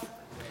life?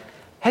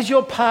 Has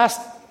your past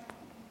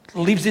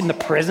lives in the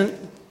present?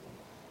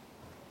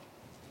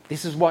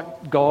 This is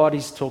what God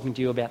is talking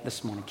to you about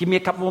this morning. Give me a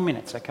couple more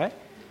minutes, okay?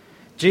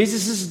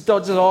 Jesus'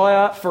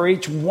 desire for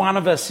each one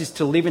of us is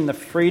to live in the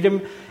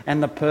freedom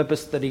and the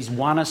purpose that He's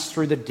won us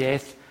through the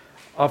death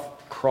of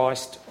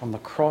Christ on the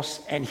cross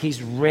and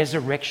His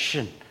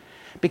resurrection.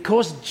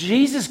 Because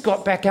Jesus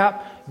got back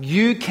up,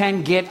 you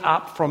can get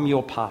up from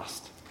your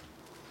past.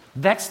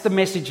 That's the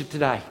message of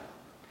today.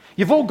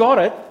 You've all got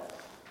it.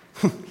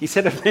 He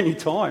said it many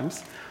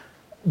times.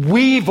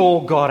 We've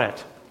all got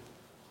it.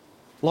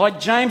 Like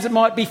James, it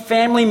might be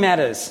family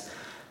matters,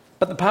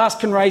 but the past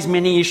can raise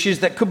many issues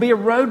that could be a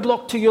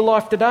roadblock to your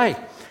life today.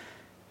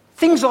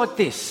 Things like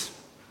this.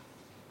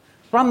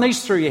 Run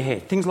these through your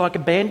head. Things like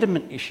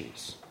abandonment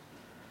issues.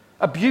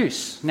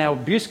 Abuse. Now,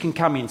 abuse can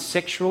come in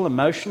sexual,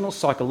 emotional,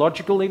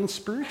 psychological, even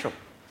spiritual.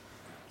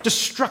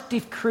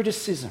 Destructive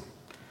criticism.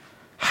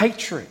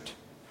 Hatred.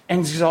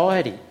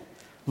 Anxiety.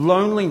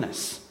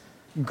 Loneliness.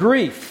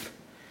 Grief.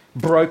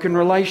 Broken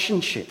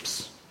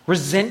relationships.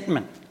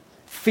 Resentment.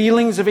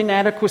 Feelings of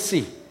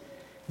inadequacy.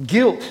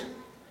 Guilt.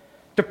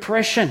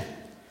 Depression.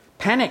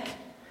 Panic.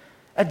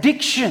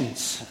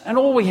 Addictions. And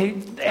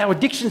our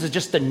addictions are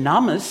just to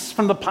numb us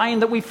from the pain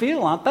that we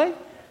feel, aren't they?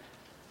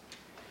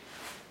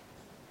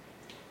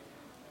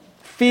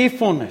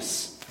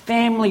 Fearfulness,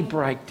 family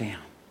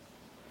breakdown,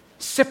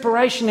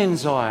 separation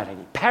anxiety,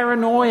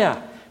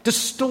 paranoia,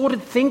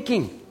 distorted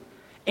thinking,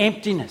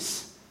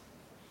 emptiness,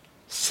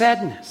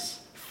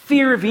 sadness,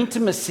 fear of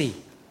intimacy,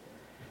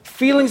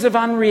 feelings of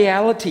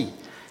unreality,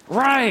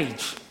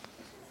 rage,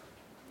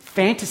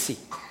 fantasy,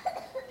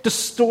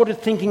 distorted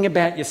thinking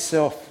about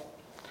yourself,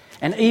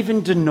 and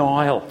even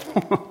denial.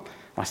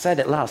 I say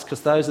that last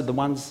because those are the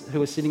ones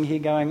who are sitting here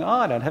going,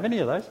 I don't have any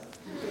of those.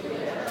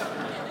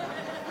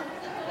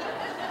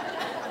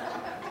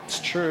 It's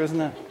true, isn't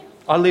it?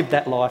 I lived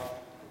that life.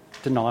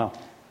 Denial.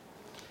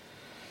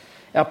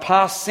 Our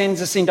past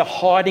sends us into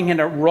hiding and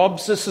it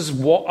robs us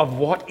of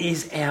what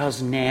is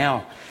ours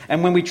now.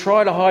 And when we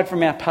try to hide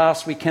from our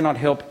past, we cannot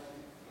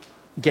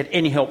get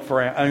any help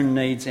for our own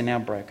needs and our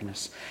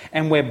brokenness.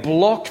 And we're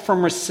blocked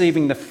from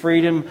receiving the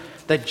freedom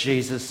that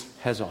Jesus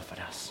has offered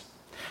us.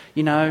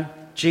 You know,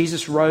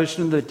 Jesus rose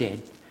from the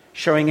dead,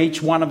 showing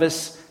each one of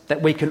us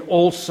that we can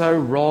also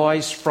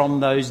rise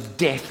from those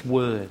death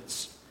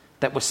words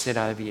that were said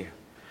over you.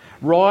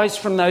 Rise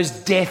from those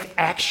death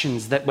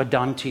actions that were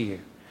done to you.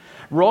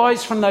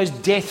 Rise from those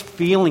death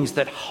feelings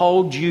that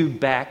hold you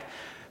back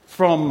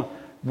from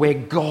where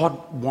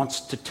God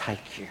wants to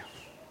take you.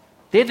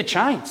 They're the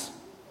chains.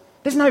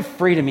 There's no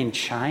freedom in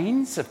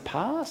chains of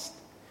past.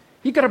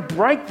 You've got to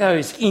break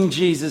those in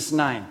Jesus'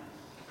 name.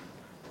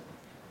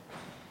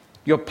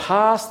 Your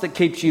past that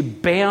keeps you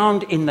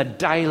bound in the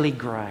daily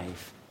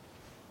grave.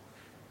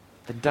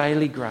 The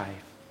daily grave.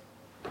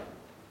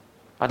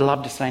 I'd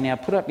love to say now,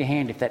 put up your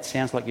hand if that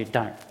sounds like you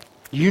don't.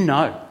 You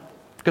know,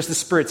 because the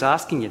Spirit's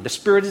asking you. The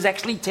Spirit is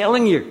actually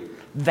telling you,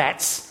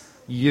 that's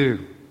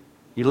you.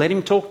 You let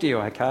Him talk to you,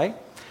 okay?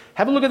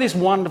 Have a look at this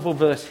wonderful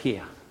verse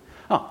here.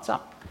 Oh, it's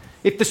up.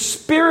 If the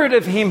Spirit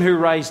of Him who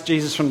raised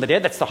Jesus from the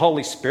dead, that's the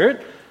Holy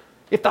Spirit,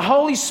 if the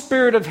Holy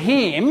Spirit of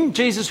Him,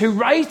 Jesus who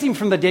raised Him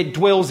from the dead,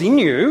 dwells in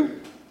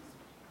you,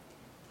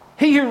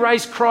 He who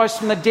raised Christ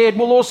from the dead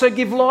will also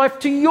give life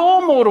to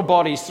your mortal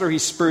bodies through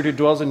His Spirit who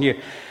dwells in you.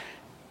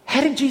 How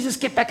did Jesus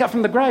get back up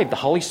from the grave? The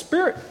Holy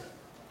Spirit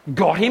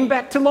got Him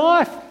back to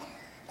life.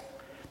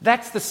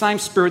 That's the same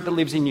Spirit that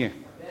lives in you.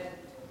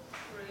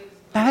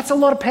 Now that's a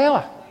lot of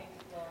power.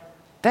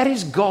 That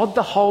is God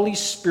the Holy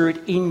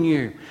Spirit in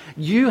you.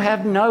 You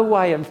have no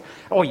way of,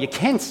 or you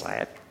can say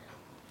it,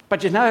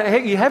 but you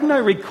have no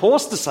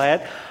recourse to say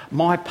it.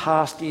 My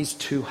past is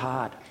too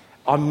hard.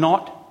 I'm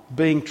not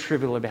being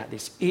trivial about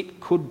this. It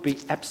could be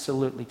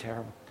absolutely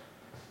terrible.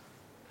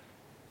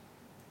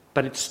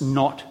 But it's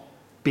not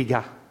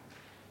bigger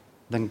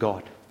than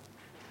God.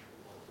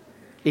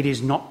 It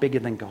is not bigger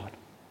than God.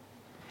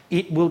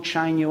 It will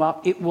chain you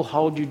up. It will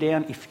hold you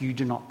down if you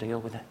do not deal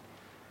with it.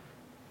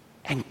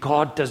 And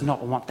God does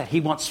not want that.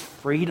 He wants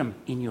freedom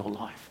in your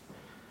life.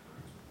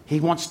 He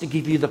wants to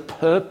give you the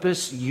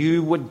purpose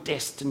you were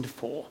destined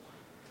for.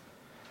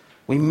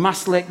 We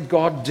must let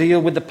God deal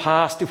with the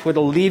past if we're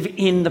to live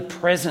in the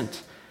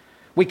present.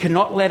 We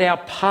cannot let our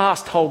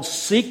past hold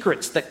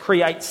secrets that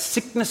create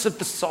sickness of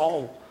the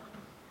soul.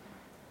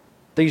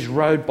 These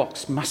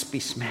roadblocks must be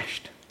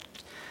smashed.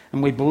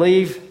 And we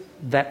believe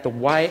that the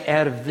way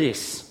out of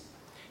this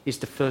is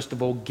to first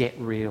of all get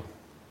real.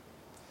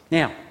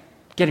 Now,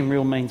 getting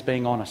real means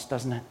being honest,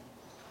 doesn't it?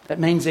 That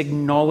means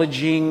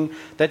acknowledging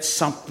that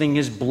something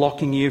is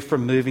blocking you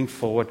from moving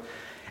forward.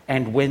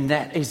 And when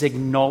that is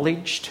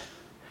acknowledged,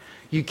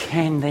 you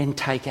can then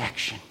take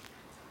action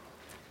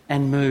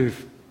and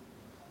move.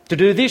 To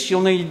do this,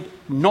 you'll need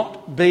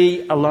not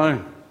be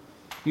alone.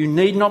 You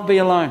need not be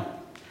alone.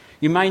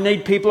 You may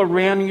need people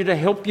around you to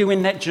help you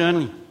in that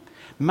journey.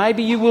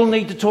 Maybe you will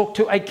need to talk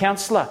to a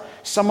counsellor,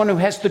 someone who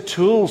has the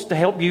tools to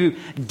help you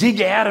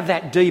dig out of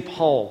that deep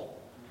hole.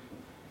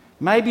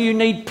 Maybe you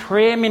need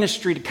prayer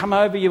ministry to come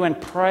over you and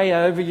pray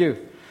over you.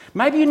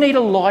 Maybe you need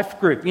a life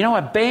group,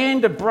 a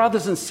band of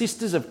brothers and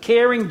sisters of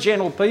caring,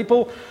 gentle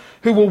people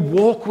who will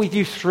walk with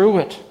you through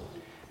it.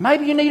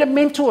 Maybe you need a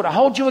mentor to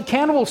hold you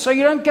accountable so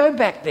you don't go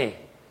back there.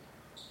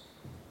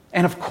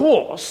 And of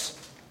course,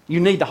 you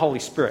need the Holy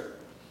Spirit.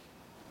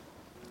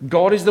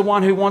 God is the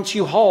one who wants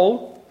you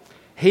whole.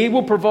 He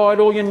will provide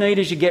all you need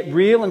as you get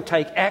real and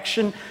take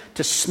action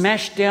to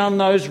smash down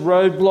those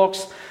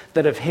roadblocks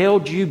that have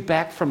held you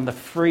back from the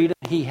freedom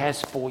He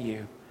has for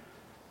you.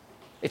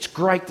 It's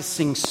great to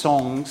sing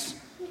songs,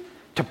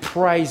 to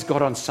praise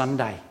God on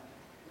Sunday.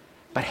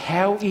 But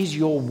how is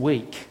your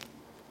week?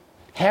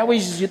 How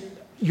is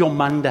your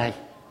Monday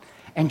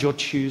and your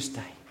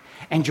Tuesday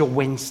and your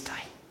Wednesday?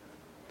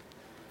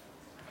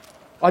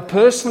 I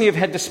personally have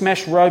had to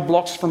smash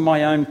roadblocks from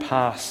my own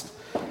past.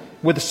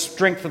 With the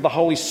strength of the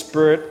Holy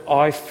Spirit,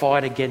 I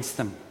fight against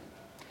them.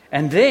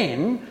 And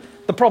then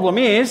the problem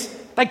is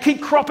they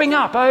keep cropping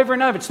up over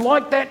and over. It's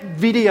like that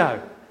video.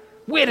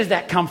 Where does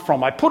that come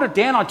from? I put it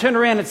down, I turn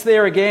around, it's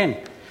there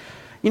again.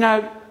 You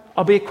know,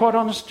 I'll be quite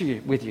honest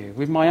with you.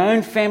 With my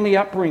own family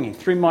upbringing,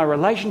 through my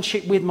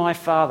relationship with my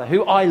father,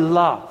 who I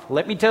love.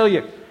 Let me tell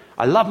you,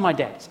 I love my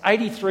dad. He's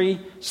 83,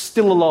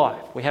 still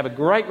alive. We have a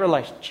great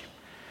relationship.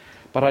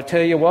 But I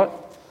tell you what,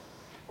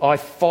 I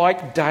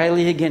fight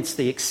daily against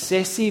the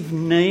excessive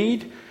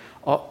need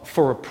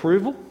for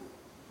approval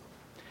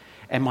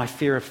and my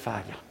fear of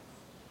failure.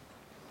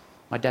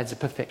 My dad's a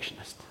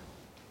perfectionist.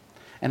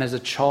 And as a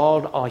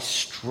child, I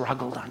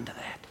struggled under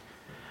that.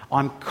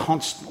 I'm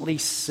constantly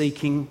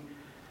seeking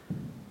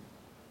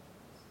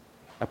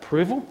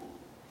approval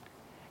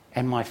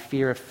and my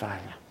fear of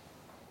failure.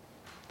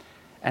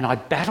 And I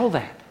battle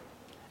that.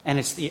 And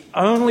it's the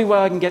only way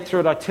I can get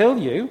through it, I tell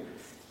you,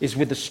 is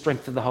with the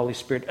strength of the Holy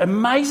Spirit. It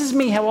amazes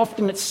me how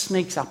often it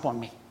sneaks up on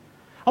me.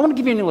 I want to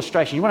give you an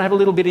illustration. You want to have a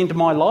little bit into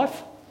my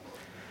life?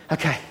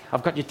 Okay,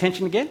 I've got your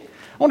attention again.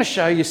 I want to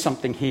show you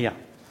something here.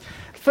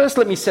 First,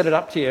 let me set it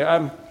up to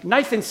you.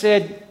 Nathan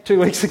said 2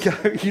 weeks ago,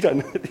 you don't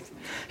know this,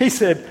 he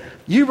said,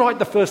 you write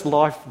the first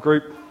life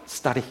group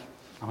study.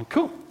 I went,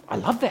 cool, I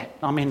love that.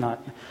 I mean,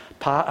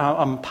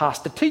 I'm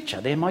pastor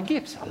teacher, they're my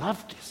gifts. I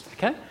love this,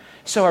 okay?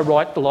 So I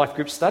write the life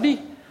group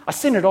study. I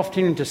send it off to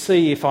him to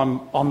see if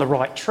I'm on the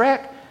right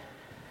track.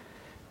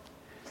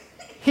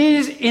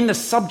 Here's in the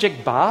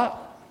subject bar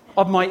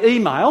of my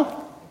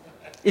email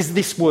is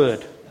this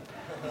word.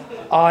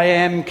 I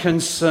am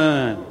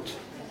concerned.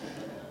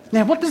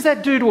 Now, what does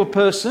that do to a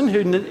person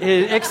who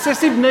has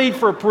excessive need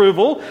for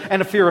approval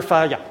and a fear of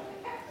failure?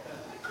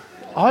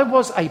 I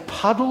was a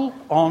puddle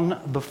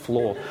on the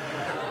floor.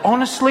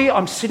 Honestly,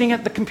 I'm sitting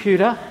at the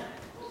computer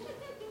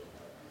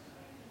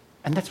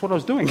and that's what I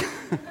was doing.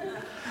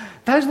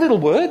 Those little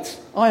words,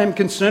 I am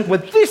concerned, were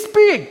this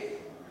big.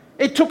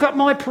 It took up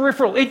my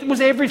peripheral. It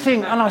was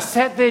everything. And I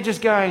sat there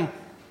just going,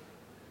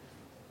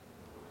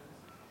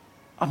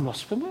 I'm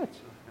lost for words.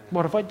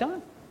 What have I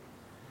done?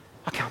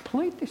 I can't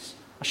believe this.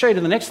 I'll show you to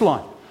the next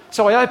line.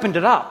 So I opened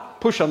it up.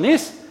 Push on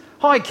this.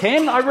 Hi,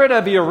 Ken. I read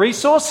over your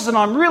resources and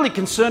I'm really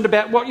concerned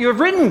about what you have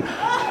written.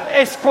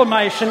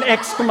 Exclamation,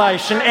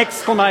 exclamation,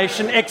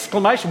 exclamation,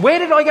 exclamation. Where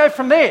did I go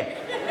from there?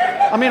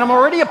 I mean, I'm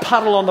already a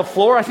puddle on the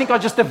floor. I think I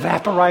just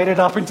evaporated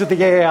up into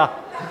the air.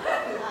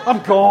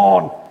 I'm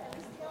gone.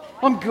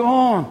 I'm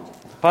gone.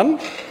 Pardon?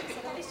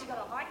 At least you got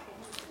a high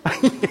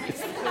Ken.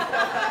 Yes.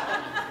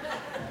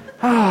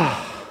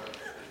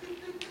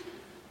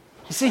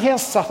 You see how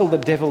subtle the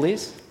devil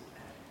is?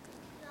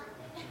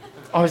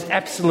 I was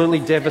absolutely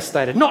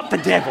devastated. Not the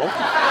devil.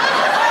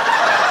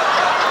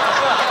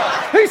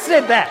 Who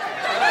said that?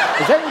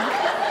 Is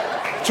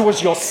that? It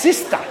was your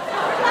sister.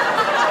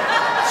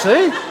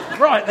 See?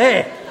 Right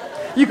there.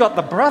 You got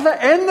the brother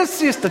and the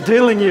sister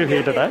dealing you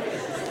here today.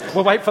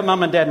 We'll wait for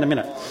Mum and Dad in a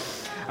minute.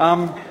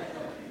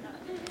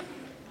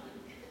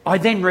 I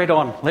then read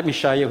on. Let me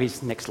show you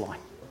his next line.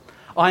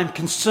 I am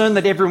concerned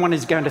that everyone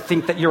is going to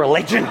think that you're a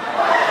legend.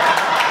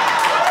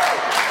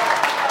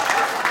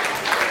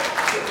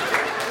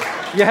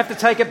 You have to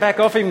take it back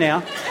off him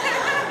now.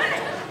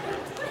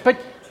 But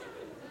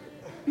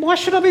why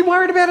should I be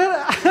worried about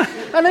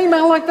an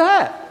email like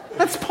that?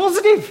 That's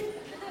positive.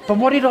 But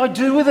what did I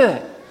do with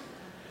it?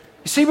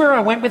 You see where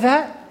I went with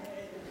that?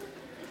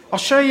 I'll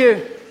show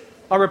you.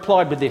 I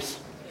replied with this.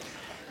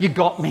 You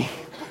got me.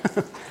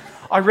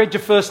 I read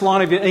your first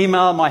line of your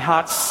email and my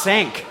heart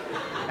sank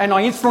and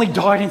I instantly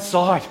died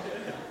inside.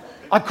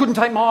 I couldn't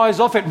take my eyes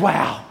off it.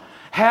 Wow.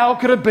 How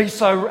could it be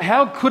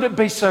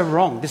so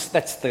wrong?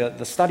 That's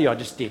the study I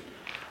just did.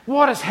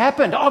 What has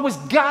happened? I was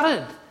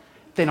gutted.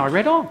 Then I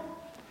read on.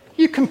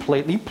 You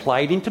completely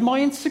played into my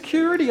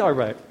insecurity, I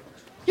wrote.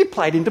 You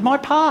played into my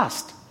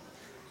past.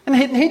 And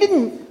he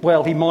didn't,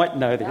 well, he might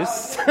know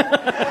this.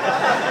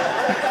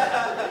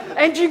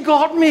 And you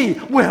got me.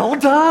 Well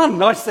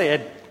done, I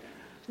said.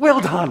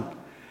 Well done.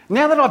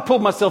 Now that I've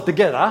pulled myself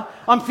together,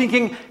 I'm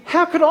thinking,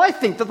 how could I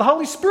think that the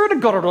Holy Spirit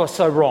had got it all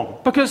so wrong?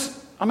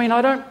 Because, I mean,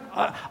 I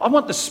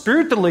want the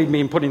Spirit to lead me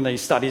in putting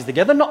these studies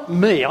together, not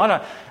me.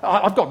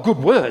 I've got good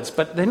words,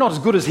 but they're not as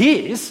good as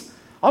his.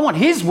 I want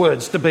his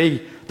words to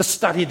be the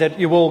study that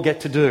you all get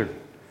to do.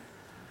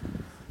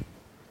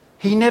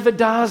 He never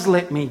does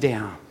let me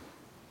down.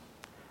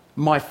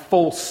 My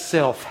false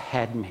self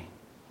had me.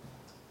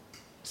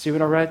 See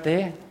what I wrote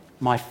there?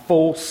 My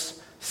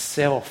false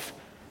self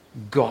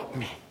got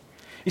me.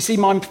 You see,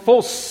 my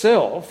false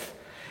self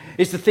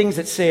is the things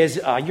that says,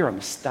 you're a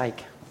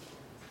mistake.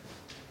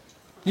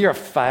 You're a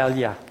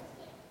failure.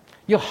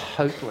 You're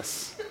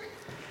hopeless.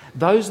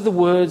 Those are the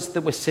words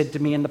that were said to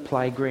me in the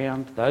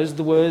playground. Those are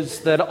the words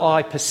that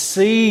I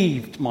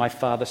perceived my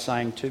father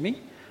saying to me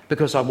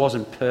because I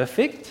wasn't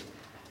perfect.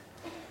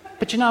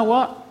 But you know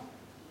what?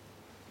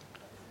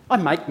 I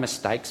make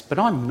mistakes, but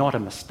I'm not a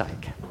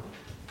mistake.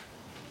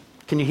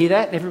 Can you hear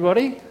that,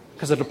 everybody?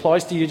 Because it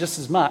applies to you just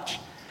as much.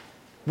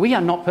 We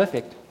are not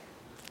perfect.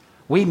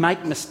 We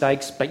make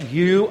mistakes, but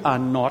you are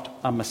not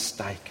a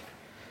mistake.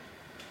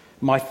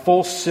 My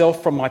false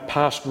self from my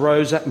past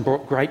rose up and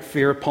brought great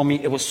fear upon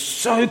me. It was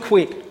so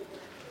quick.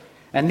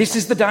 And this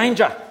is the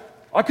danger.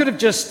 I could have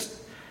just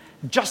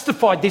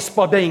justified this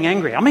by being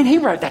angry. I mean, he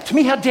wrote that to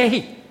me. How dare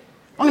he?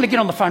 I'm going to get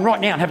on the phone right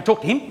now and have a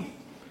talk to him.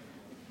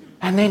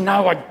 And then,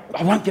 no,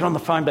 I won't get on the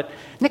phone. But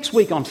next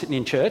week I'm sitting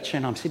in church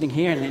and I'm sitting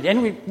here and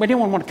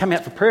anyone want to come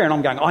out for prayer? And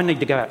I'm going, I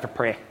need to go out for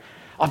prayer.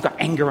 I've got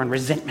anger and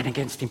resentment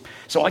against him.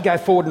 So I go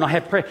forward and I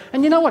have prayer.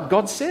 And you know what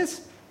God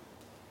says?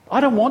 I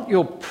don't want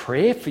your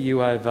prayer for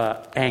you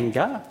over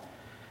anger.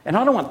 And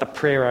I don't want the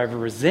prayer over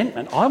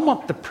resentment. I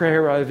want the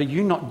prayer over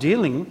you not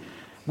dealing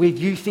with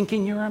you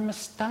thinking you're a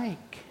mistake.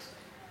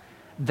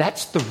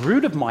 That's the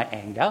root of my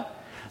anger.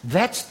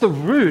 That's the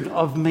root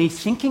of me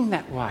thinking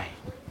that way.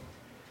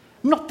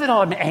 Not that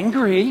I'm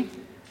angry.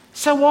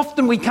 So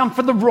often we come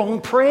for the wrong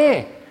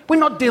prayer. We're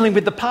not dealing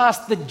with the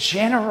past that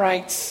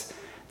generates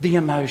the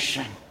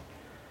emotion.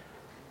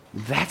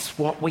 That's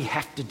what we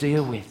have to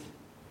deal with.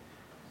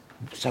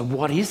 So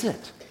what is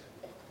it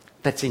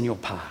that's in your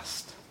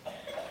past?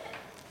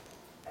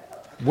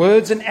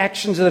 Words and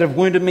actions that have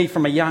wounded me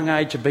from a young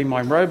age have been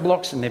my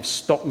roadblocks and they've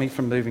stopped me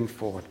from moving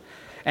forward.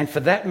 And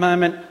for that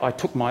moment, I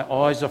took my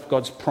eyes off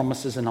God's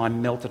promises and I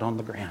melted on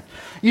the ground.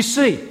 You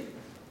see,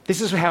 this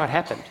is how it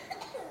happened.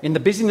 In the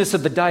busyness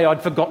of the day,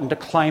 I'd forgotten to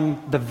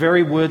claim the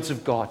very words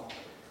of God.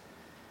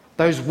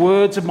 Those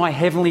words of my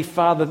Heavenly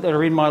Father that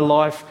are in my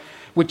life,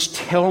 which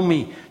tell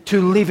me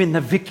to live in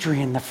the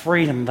victory and the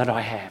freedom that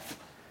I have.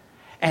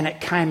 And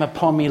it came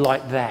upon me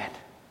like that.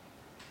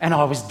 And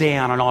I was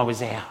down and I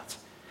was out.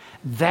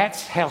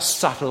 That's how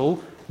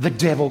subtle the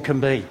devil can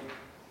be.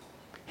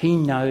 He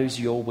knows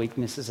your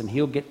weaknesses and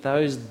he'll get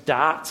those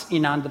darts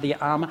in under the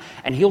armour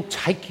and he'll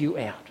take you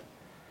out.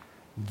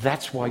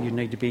 That's why you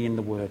need to be in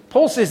the Word.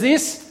 Paul says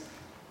this,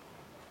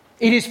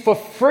 it is for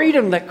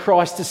freedom that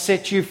Christ has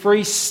set you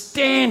free.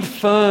 Stand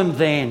firm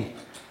then.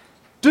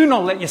 Do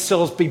not let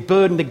yourselves be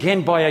burdened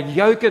again by a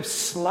yoke of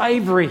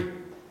slavery.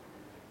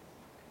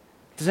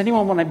 Does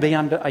anyone want to be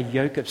under a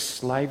yoke of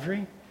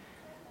slavery?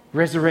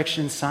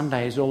 Resurrection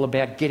Sunday is all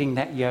about getting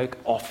that yoke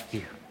off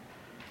you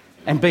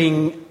and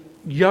being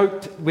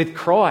yoked with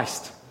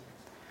Christ.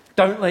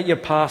 Don't let your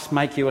past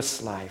make you a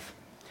slave.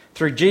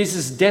 Through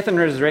Jesus' death and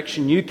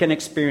resurrection, you can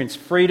experience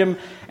freedom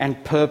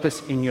and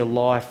purpose in your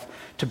life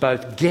to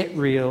both get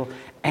real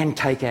and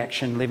take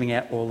action, living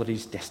out all that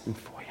He's destined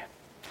for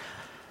you.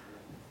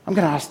 I'm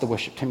going to ask the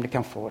worship team to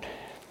come forward.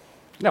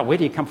 No, where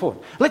do you come forward?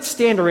 Let's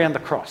stand around the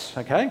cross,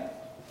 okay?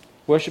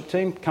 Worship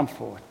team, come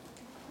forward.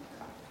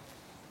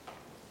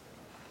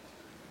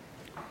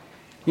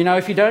 You know,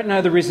 if you don't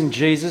know the risen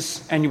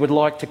Jesus and you would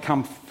like to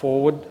come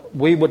forward,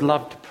 we would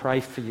love to pray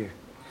for you.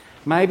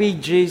 Maybe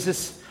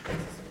Jesus,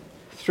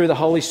 through the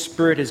Holy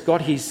Spirit, has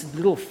got his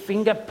little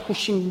finger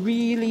pushing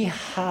really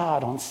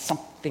hard on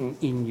something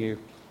in you.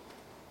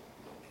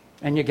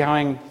 And you're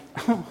going,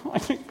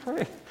 I need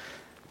prayer.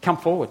 Come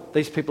forward.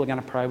 These people are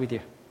going to pray with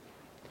you.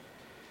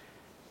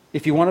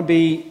 If you want to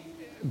be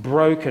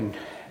broken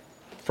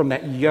from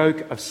that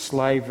yoke of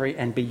slavery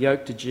and be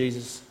yoked to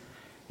Jesus,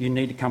 you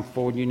need to come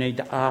forward. You need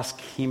to ask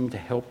Him to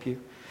help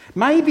you.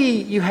 Maybe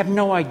you have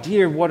no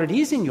idea what it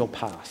is in your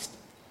past,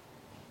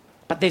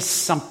 but there's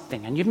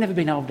something and you've never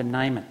been able to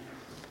name it.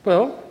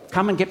 Well,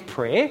 come and get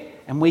prayer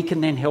and we can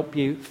then help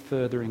you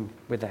furthering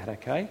with that,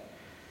 okay?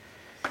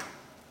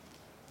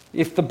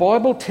 If the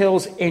Bible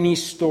tells any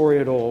story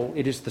at all,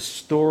 it is the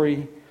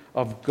story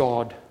of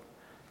God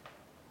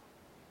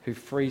who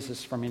frees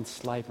us from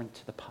enslavement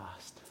to the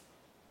past.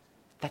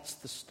 That's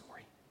the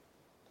story.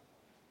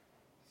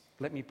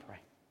 Let me pray.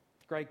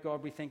 Great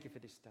God, we thank you for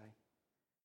this day.